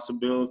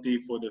responsibility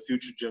for the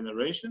future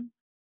generation,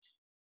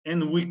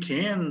 and we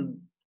can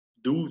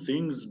do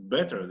things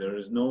better. There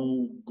is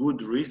no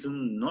good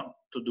reason not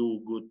to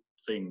do good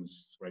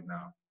things right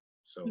now.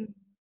 So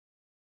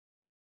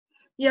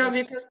yeah,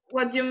 because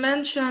what you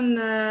mentioned,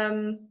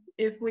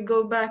 if we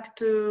go back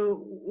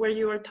to where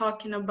you were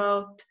talking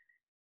about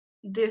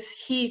this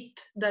heat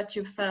that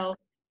you felt,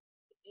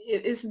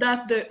 is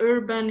that the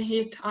urban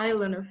heat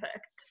island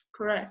effect,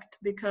 correct?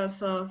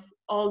 Because of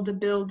all the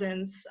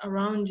buildings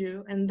around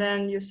you, and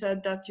then you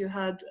said that you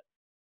had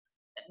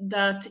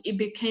that it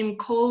became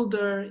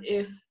colder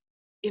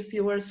if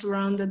you were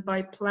surrounded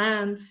by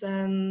plants.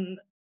 And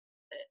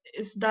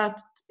is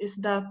that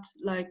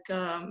like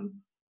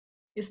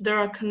is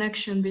there a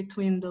connection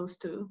between those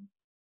two?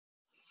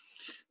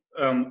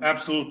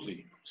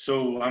 Absolutely.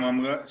 So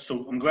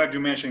I'm glad you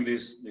mentioned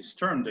this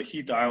term, the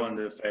heat island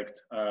effect,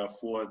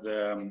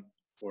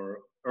 for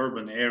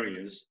urban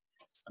areas.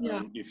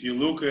 Yeah. If you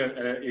look at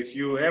if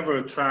you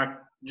ever track,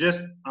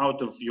 just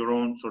out of your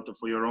own sort of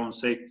for your own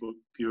sake, for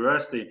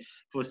curiosity,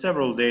 for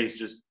several days,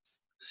 just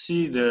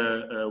see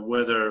the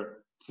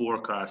weather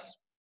forecast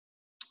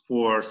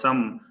for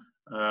some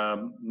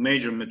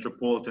major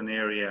metropolitan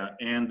area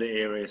and the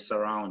area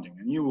surrounding,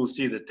 and you will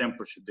see the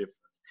temperature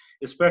difference,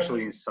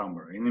 especially in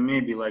summer, and it may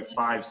be like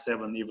 5,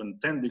 7, even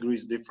 10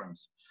 degrees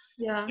difference.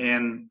 Yeah.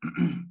 And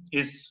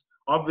it's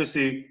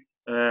obviously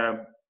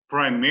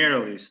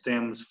primarily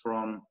stems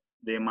from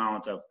the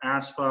amount of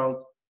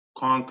asphalt,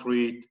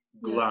 concrete,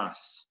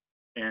 glass,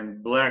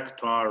 and black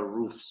tar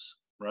roofs,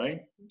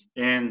 right?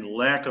 And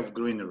lack of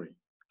greenery,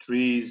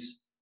 trees,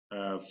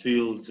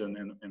 fields, and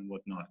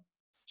whatnot.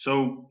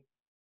 So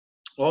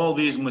all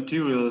these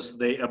materials,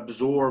 they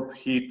absorb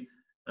heat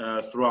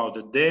throughout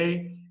the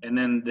day, and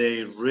then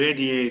they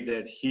radiate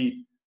that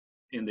heat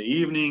in the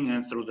evening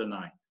and through the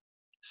night.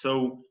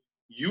 So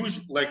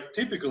usually, like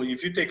typically,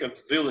 if you take a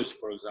village,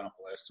 for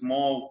example, a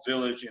small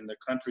village in the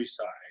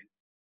countryside,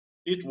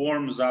 it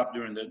warms up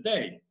during the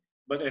day,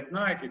 but at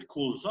night it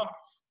cools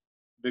off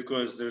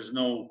because there's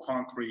no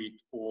concrete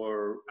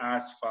or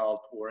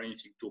asphalt or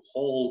anything to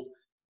hold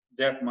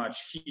that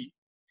much heat.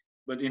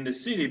 But in the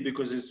city,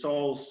 because it's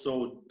all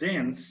so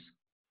dense,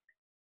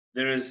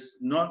 there is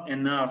not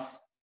enough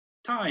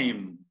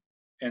time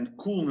and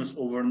coolness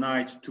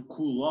overnight to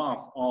cool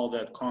off all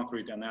that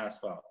concrete and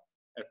asphalt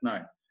at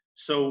night.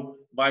 So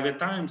by the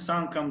time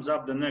sun comes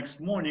up the next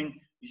morning,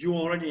 you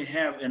already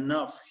have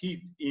enough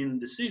heat in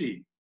the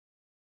city.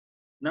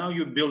 Now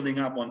you're building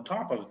up on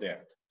top of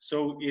that.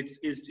 So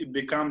it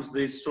becomes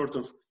this sort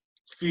of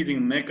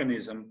feeding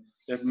mechanism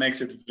that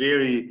makes it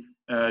very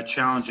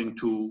challenging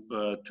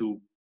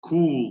to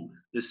cool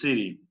the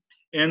city.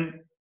 And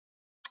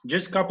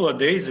just a couple of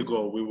days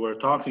ago, we were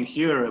talking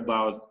here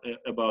about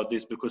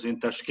this, because in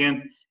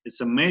Tashkent,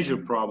 it's a major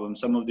problem.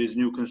 Some of these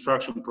new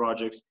construction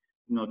projects,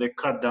 you know, they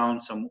cut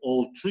down some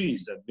old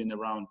trees that have been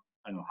around,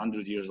 I don't know,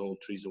 100 years old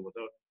trees or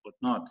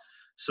whatnot.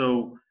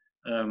 So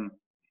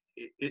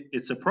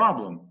it's a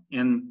problem.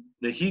 And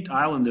the heat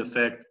island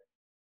effect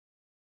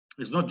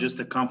is not just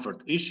a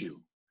comfort issue.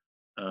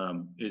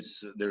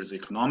 There's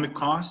economic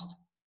cost.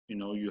 You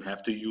know, you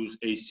have to use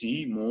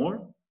AC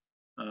more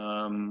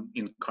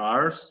in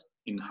cars,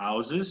 in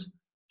houses,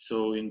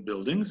 so in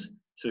buildings.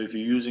 So if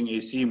you're using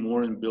AC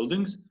more in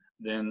buildings,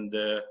 then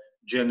the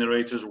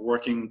generators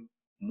working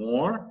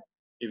more.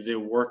 If they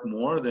work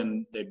more,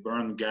 then they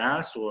burn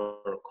gas or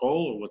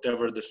coal or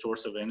whatever the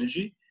source of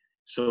energy.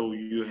 So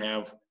you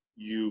have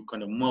you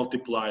kind of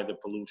multiply the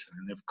pollution.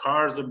 And if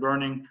cars are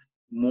burning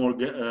more,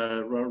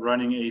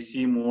 running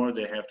AC more,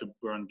 they have to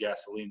burn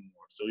gasoline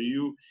more. So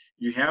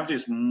you have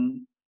this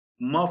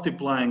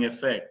multiplying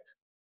effect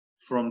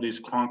from this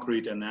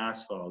concrete and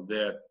asphalt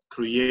that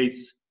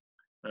creates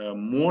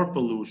more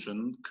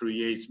pollution,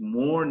 creates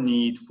more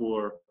need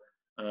for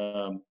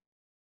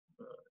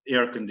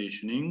air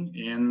conditioning,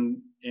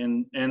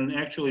 and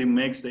actually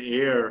makes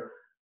the air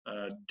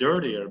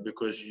dirtier,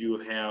 because you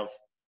have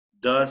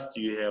dust,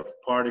 you have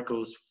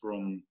particles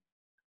from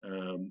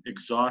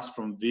exhaust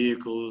from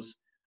vehicles,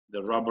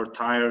 the rubber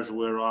tires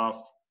wear off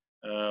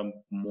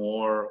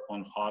more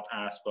on hot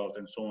asphalt,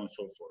 and so on and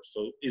so forth.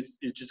 So it's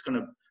just kind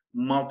of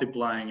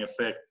multiplying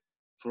effect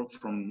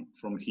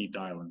from heat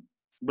island.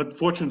 But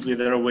fortunately,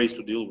 there are ways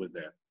to deal with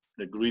that.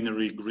 The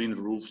greenery, green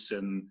roofs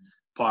and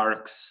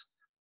parks,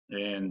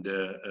 and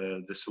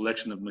the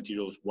selection of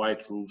materials,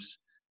 white roofs,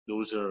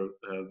 those are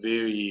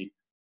very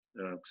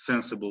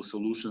sensible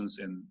solutions,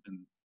 and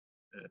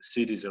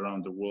cities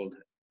around the world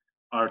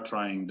are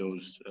trying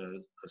those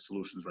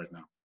solutions right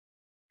now.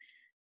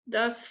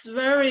 That's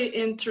very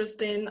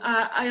interesting.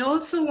 I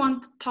also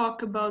want to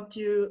talk about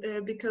you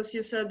because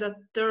you said that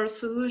there are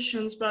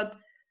solutions, but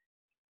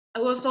I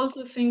was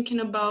also thinking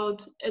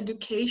about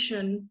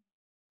education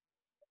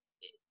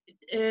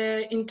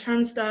in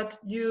terms that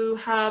you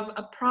have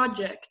a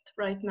project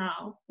right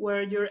now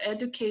where you're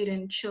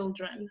educating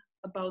children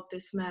about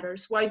these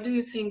matters. Why do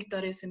you think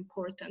that is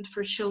important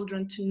for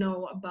children to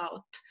know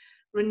about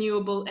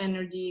renewable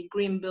energy,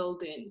 green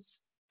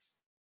buildings?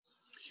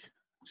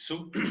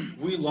 So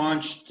we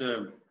launched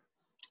a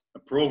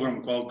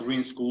program called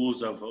Green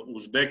Schools of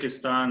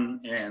Uzbekistan,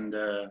 and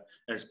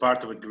as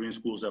part of it, Green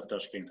Schools of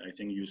Tashkent. I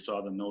think you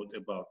saw the note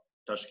about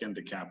Tashkent,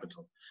 the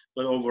capital.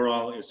 But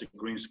overall, it's the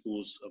Green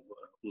Schools of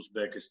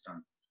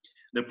Uzbekistan.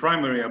 The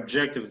primary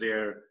objective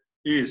there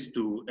is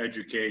to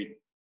educate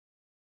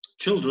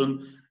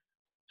children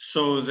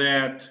so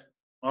that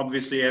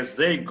obviously as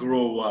they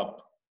grow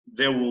up,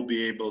 they will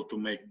be able to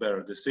make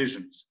better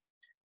decisions.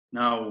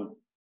 Now,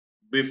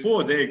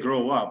 before they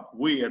grow up,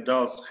 we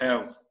adults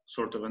have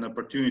sort of an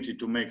opportunity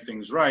to make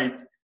things right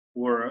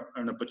or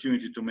an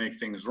opportunity to make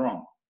things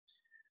wrong.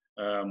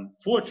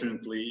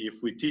 Fortunately, if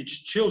we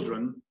teach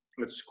children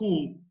at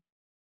school,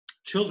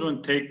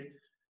 children take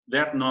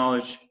that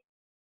knowledge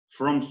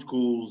from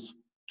schools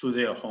to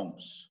their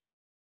homes.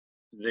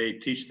 They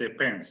teach their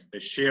parents, they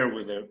share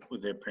with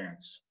their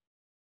parents.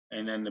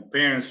 And then the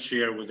parents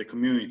share with the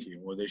community,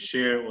 or they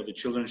share, or the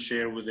children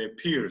share with their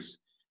peers.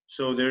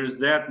 So there's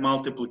that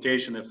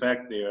multiplication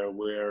effect there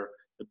where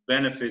the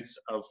benefits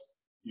of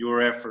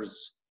your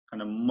efforts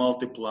kind of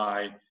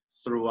multiply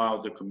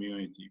throughout the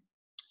community.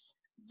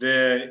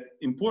 The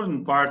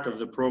important part of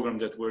the program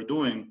that we're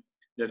doing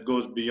that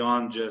goes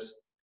beyond just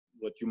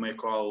what you may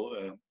call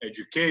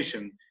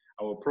education,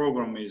 our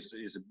program is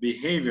a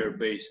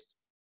behavior-based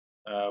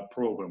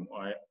program.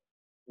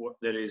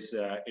 That is,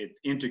 it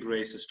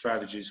integrates the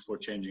strategies for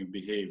changing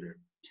behavior.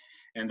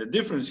 And the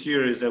difference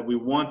here is that we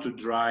want to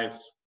drive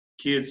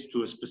kids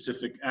to a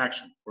specific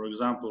action. For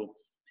example,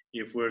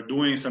 if we're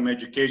doing some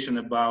education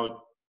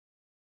about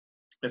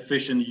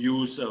efficient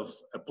use of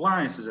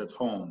appliances at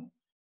home,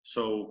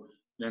 so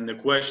then the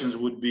questions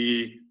would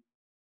be,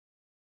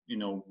 you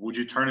know, would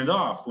you turn it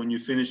off when you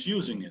finish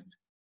using it?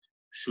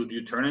 Should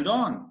you turn it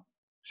on?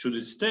 Should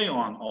it stay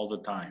on all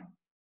the time,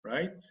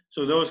 right?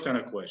 So those kind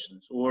of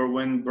questions. Or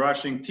when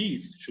brushing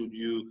teeth, should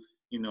you,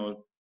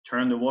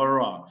 turn the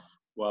water off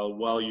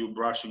while you're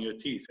brushing your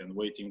teeth and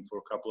waiting for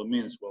a couple of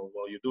minutes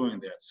while you're doing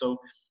that? So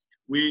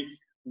we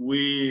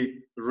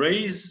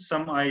raise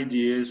some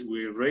ideas,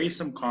 we raise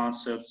some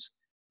concepts,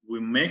 we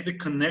make the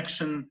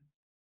connection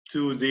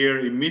to their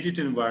immediate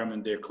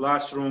environment, their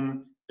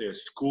classroom, their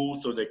school,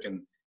 so they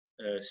can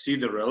see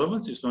the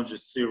relevance. It's not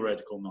just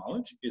theoretical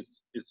knowledge,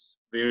 it's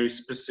very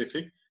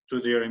specific to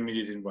their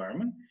immediate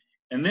environment.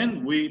 And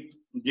then we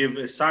give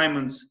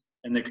assignments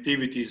and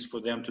activities for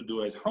them to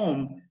do at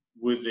home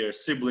with their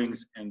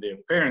siblings and their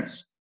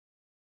parents.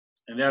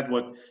 And that's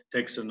what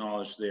takes the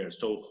knowledge there.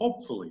 So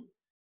hopefully,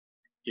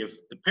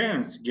 if the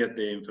parents get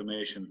the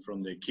information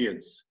from their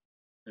kids,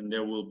 then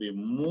there will be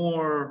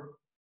more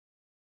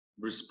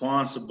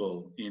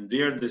responsible in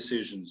their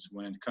decisions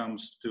when it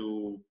comes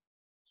to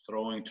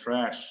throwing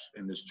trash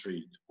in the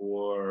street,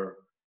 or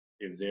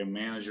if they're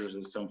managers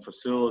at some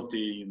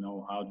facility,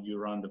 how do you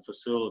run the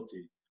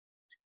facility?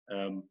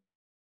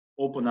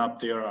 Open up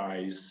their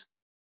eyes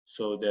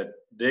so that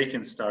they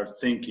can start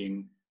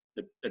thinking,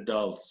 the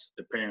adults,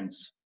 the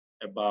parents,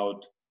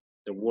 about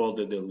the world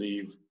that they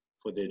leave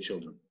for their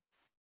children.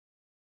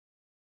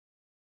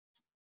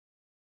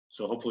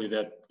 So hopefully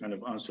that kind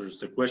of answers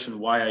the question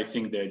why I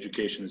think the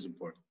education is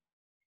important.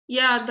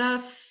 Yeah,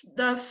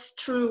 that's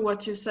true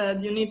what you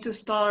said. You need to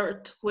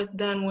start with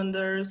them when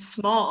they're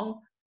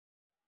small,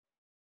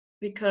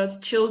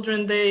 because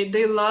children,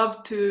 they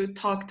love to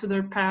talk to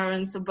their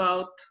parents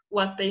about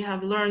what they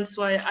have learned.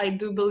 So I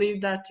do believe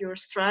that your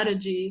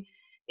strategy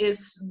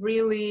is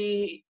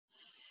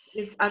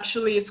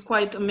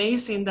quite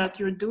amazing that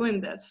you're doing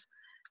this.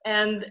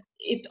 And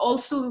it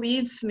also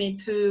leads me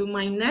to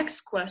my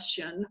next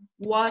question.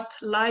 What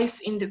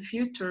lies in the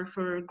future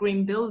for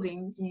green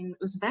building in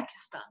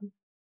Uzbekistan?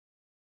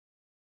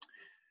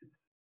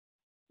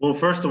 Well,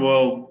 first of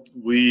all,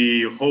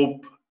 we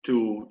hope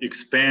to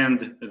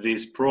expand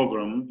this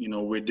program. You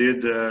know, we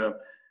did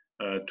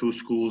 2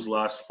 schools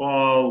last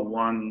fall,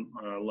 1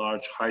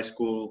 large high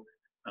school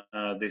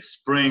this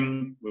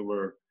spring. We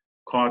were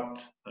caught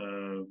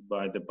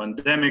by the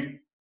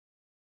pandemic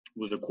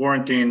with the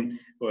quarantine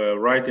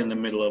right in the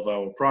middle of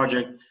our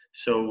project.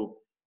 So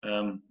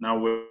now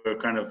we're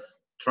kind of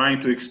trying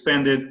to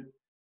expand it,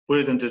 put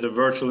it into the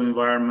virtual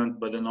environment,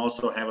 but then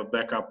also have a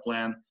backup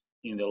plan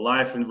in the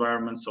live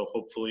environment. So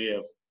hopefully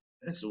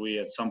as we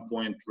at some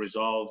point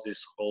resolve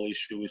this whole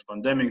issue with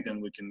pandemic,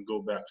 then we can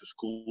go back to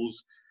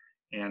schools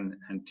and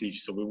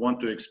teach. So we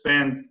want to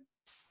expand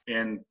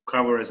and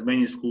cover as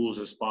many schools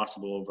as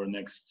possible over the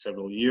next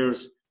several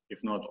years,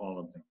 if not all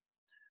of them.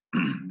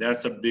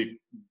 That's a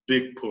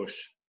big push.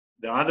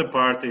 The other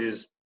part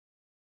is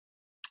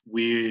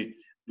we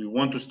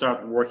want to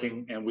start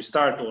working, and we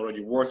start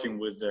already working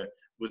with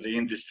the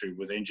industry,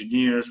 with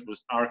engineers, with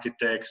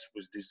architects,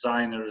 with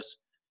designers,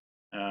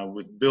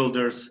 with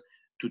builders,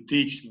 to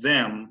teach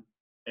them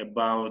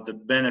about the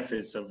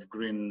benefits of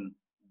green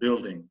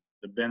building,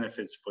 the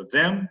benefits for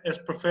them as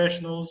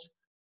professionals,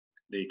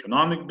 the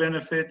economic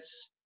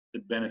benefits,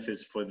 the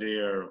benefits for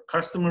their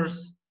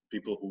customers,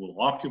 people who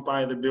will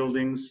occupy the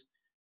buildings,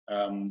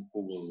 who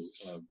will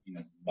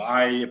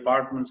buy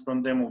apartments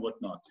from them or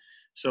whatnot.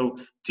 So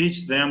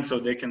teach them so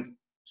they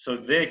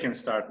can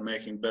start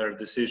making better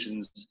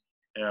decisions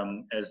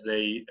as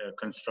they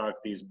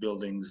construct these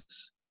buildings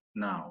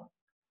now,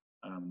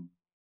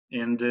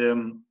 and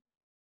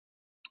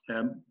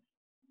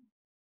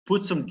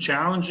put some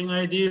challenging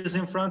ideas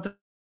in front of,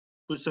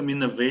 put some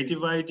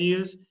innovative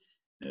ideas.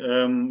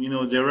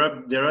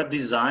 There are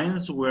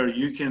designs where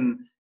you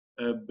can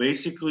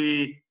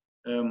basically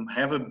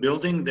have a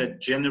building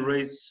that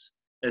generates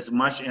as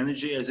much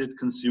energy as it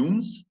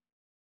consumes.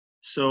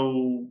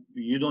 So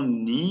you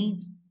don't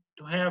need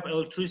to have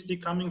electricity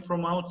coming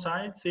from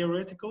outside,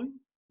 theoretically.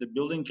 The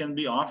building can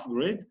be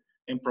off-grid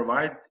and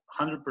provide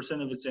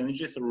 100% of its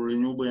energy through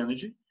renewable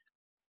energy.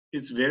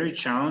 It's very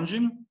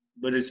challenging,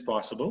 but it's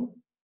possible.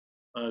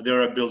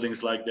 There are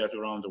buildings like that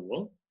around the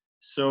world.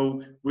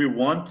 So we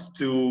want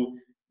to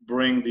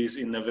bring these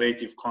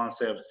innovative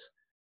concepts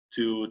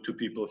to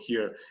people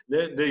here.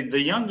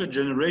 The younger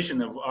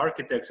generation of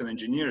architects and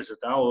engineers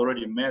that I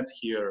already met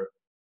here,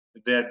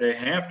 that they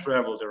have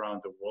traveled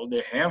around the world,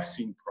 they have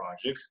seen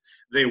projects,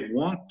 they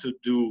want to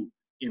do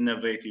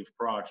innovative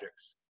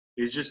projects.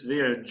 It's just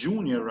they're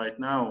junior right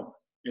now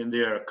in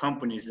their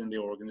companies, in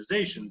their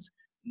organizations.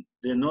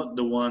 They're not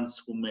the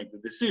ones who make the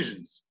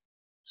decisions.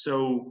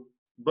 So,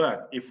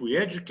 but if we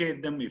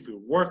educate them, if we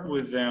work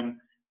with them,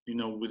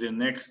 within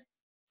the next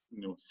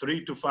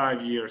 3 to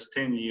 5 years,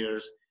 10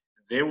 years,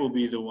 they will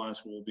be the ones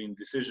who will be in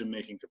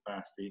decision-making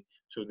capacity.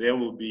 So they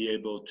will be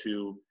able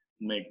to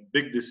make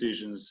big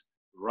decisions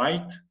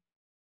right,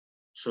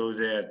 so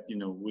that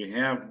we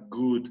have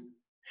good,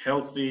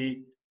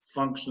 healthy,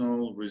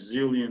 functional,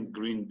 resilient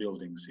green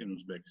buildings in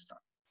Uzbekistan.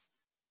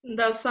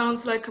 That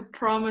sounds like a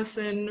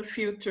promising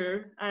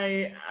future.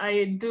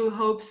 I do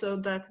hope so,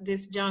 that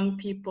these young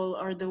people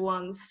are the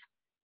ones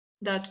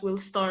that will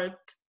start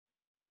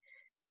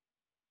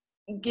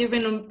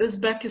giving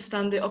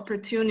Uzbekistan the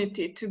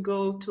opportunity to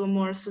go to a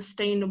more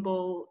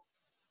sustainable,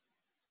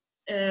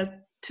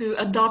 to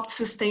adopt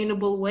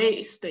sustainable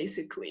ways,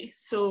 basically.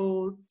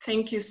 So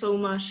thank you so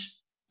much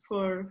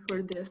for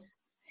this.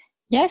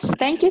 Yes,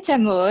 thank you,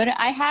 Temur.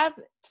 I have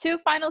 2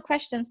 final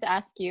questions to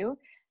ask you.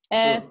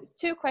 Sure.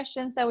 2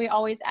 questions that we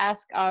always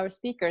ask our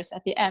speakers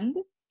at the end.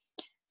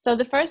 So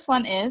the first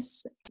one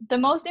is, the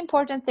most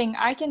important thing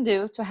I can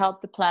do to help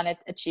the planet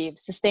achieve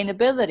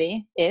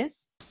sustainability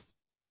is?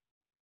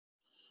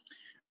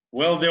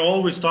 Well, they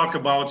always talk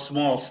about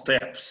small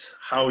steps,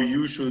 how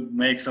you should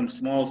make some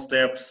small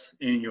steps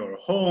in your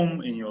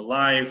home, in your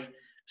life,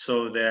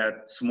 so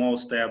that small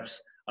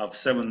steps of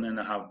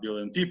 7.5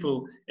 billion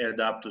people add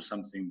up to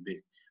something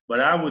big. But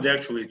I would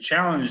actually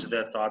challenge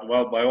that thought.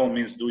 Well, by all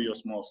means, do your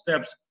small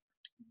steps,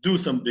 do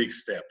some big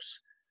steps,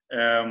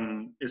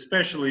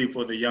 especially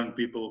for the young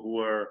people who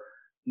are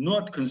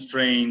not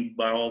constrained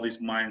by all this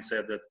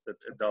mindset that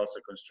adults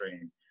are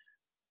constrained.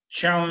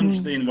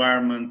 Challenge the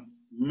environment,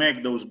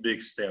 make those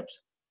big steps.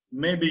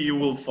 Maybe you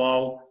will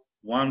fall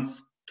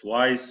once,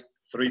 twice,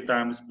 3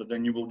 times, but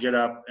then you will get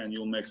up and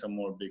you'll make some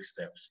more big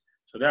steps.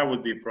 So that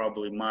would be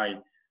probably my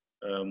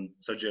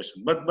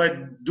suggestion. But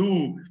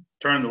do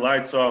turn the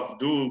lights off,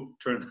 do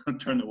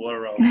turn the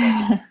water off,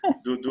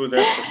 do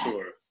that for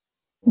sure.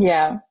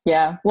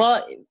 Yeah.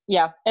 Well,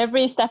 yeah,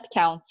 every step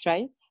counts,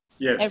 right?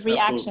 Yes, every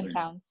absolutely. action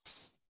counts.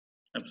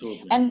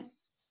 Absolutely.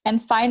 And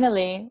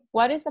finally,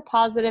 what is a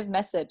positive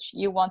message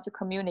you want to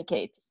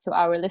communicate to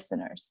our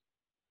listeners?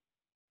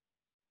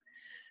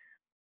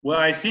 Well,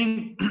 I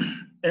think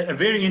a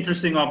very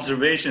interesting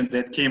observation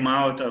that came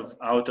out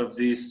of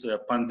this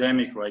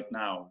pandemic right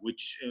now,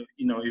 which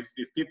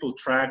if people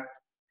track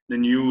the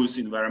news,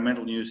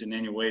 environmental news in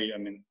any way. I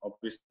mean,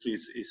 obviously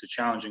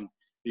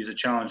these are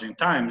challenging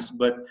times,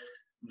 but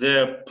the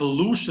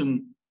pollution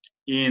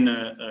in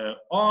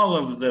all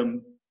of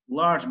the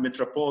large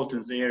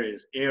metropolitan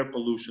areas, air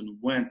pollution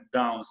went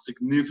down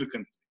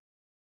significantly.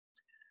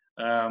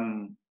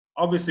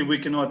 Obviously, we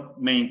cannot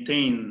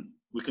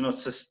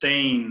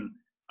sustain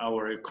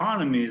our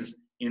economies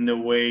in the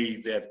way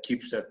that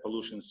keeps that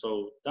pollution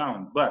so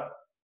down. But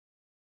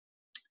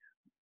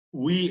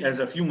we, as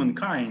a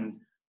humankind,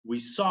 we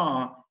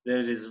saw that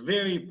it is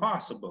very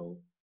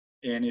possible,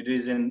 and it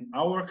is in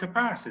our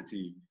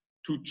capacity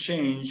to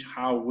change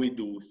how we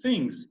do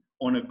things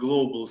on a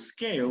global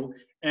scale,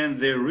 and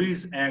there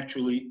is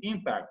actually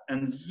impact,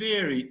 and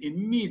very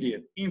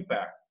immediate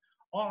impact.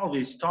 All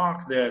this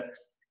talk that,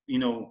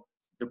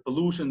 the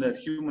pollution that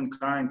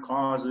humankind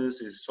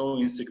causes is so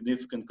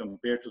insignificant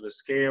compared to the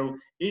scale,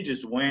 it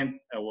just went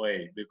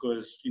away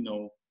because,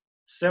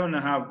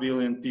 7.5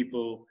 billion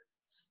people,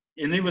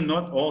 and even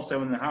not all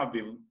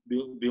 7.5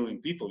 billion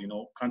people,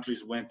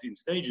 countries went in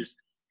stages.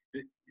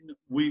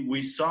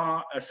 We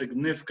saw a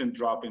significant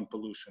drop in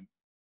pollution,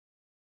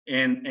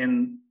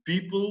 and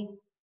people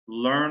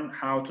learn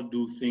how to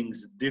do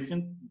things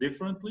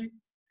differently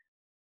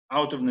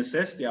out of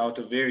necessity, out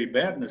of very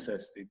bad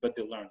necessity, but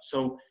they learn.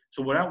 So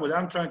what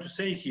I'm trying to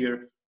say here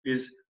is,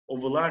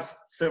 over the last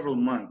several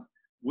months,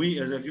 we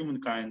as a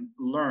humankind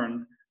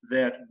learned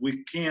that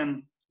we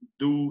can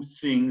do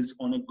things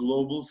on a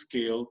global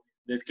scale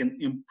that can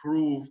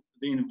improve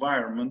the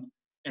environment,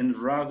 and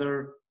rather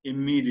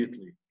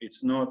immediately.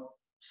 It's not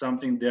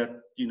something that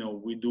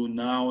we do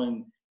now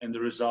and the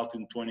result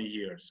in 20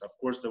 years. Of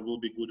course, there will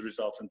be good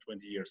results in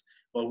 20 years,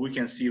 but we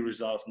can see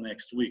results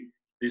next week.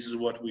 This is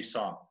what we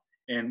saw.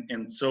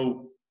 And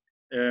so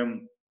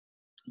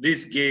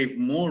this gave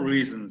more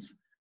reasons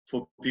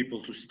for people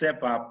to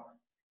step up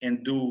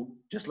and do,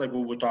 just like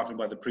we were talking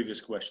about the previous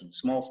question,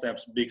 small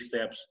steps, big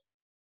steps.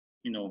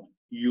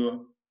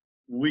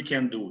 We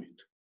can do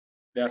it.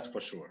 That's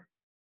for sure.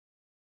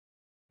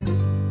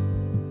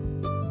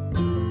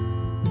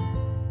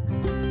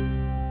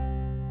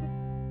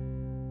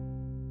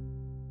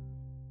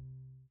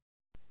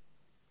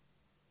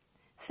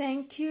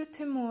 Thank you,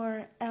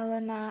 Temur,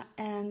 Elena,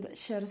 and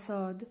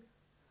Sherzod.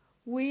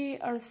 We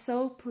are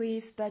so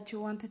pleased that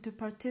you wanted to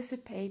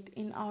participate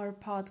in our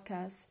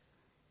podcast.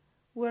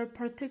 We're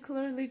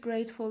particularly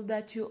grateful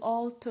that you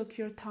all took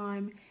your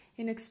time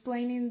in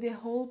explaining the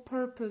whole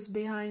purpose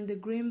behind the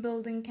Green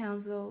Building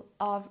Council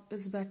of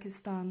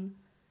Uzbekistan.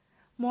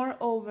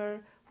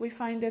 Moreover, we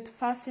find it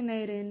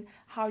fascinating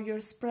how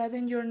you're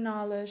spreading your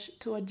knowledge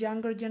to a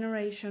younger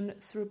generation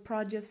through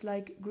projects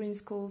like Green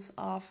Schools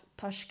of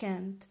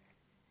Tashkent.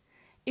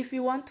 If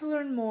you want to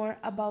learn more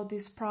about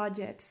these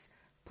projects,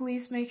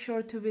 please make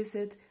sure to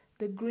visit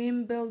the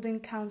Green Building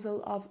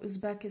Council of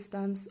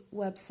Uzbekistan's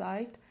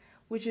website,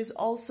 which is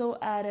also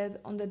added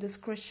on the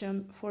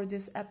description for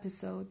this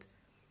episode.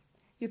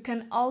 You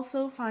can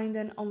also find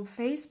them on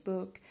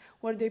Facebook,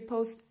 where they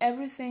post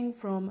everything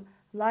from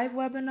live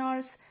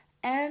webinars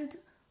and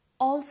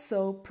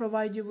also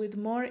provide you with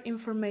more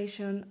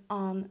information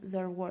on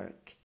their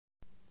work.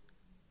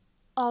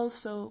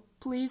 Also,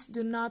 please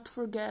do not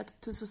forget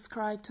to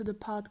subscribe to the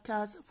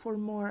podcast for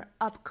more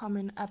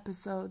upcoming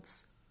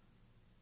episodes.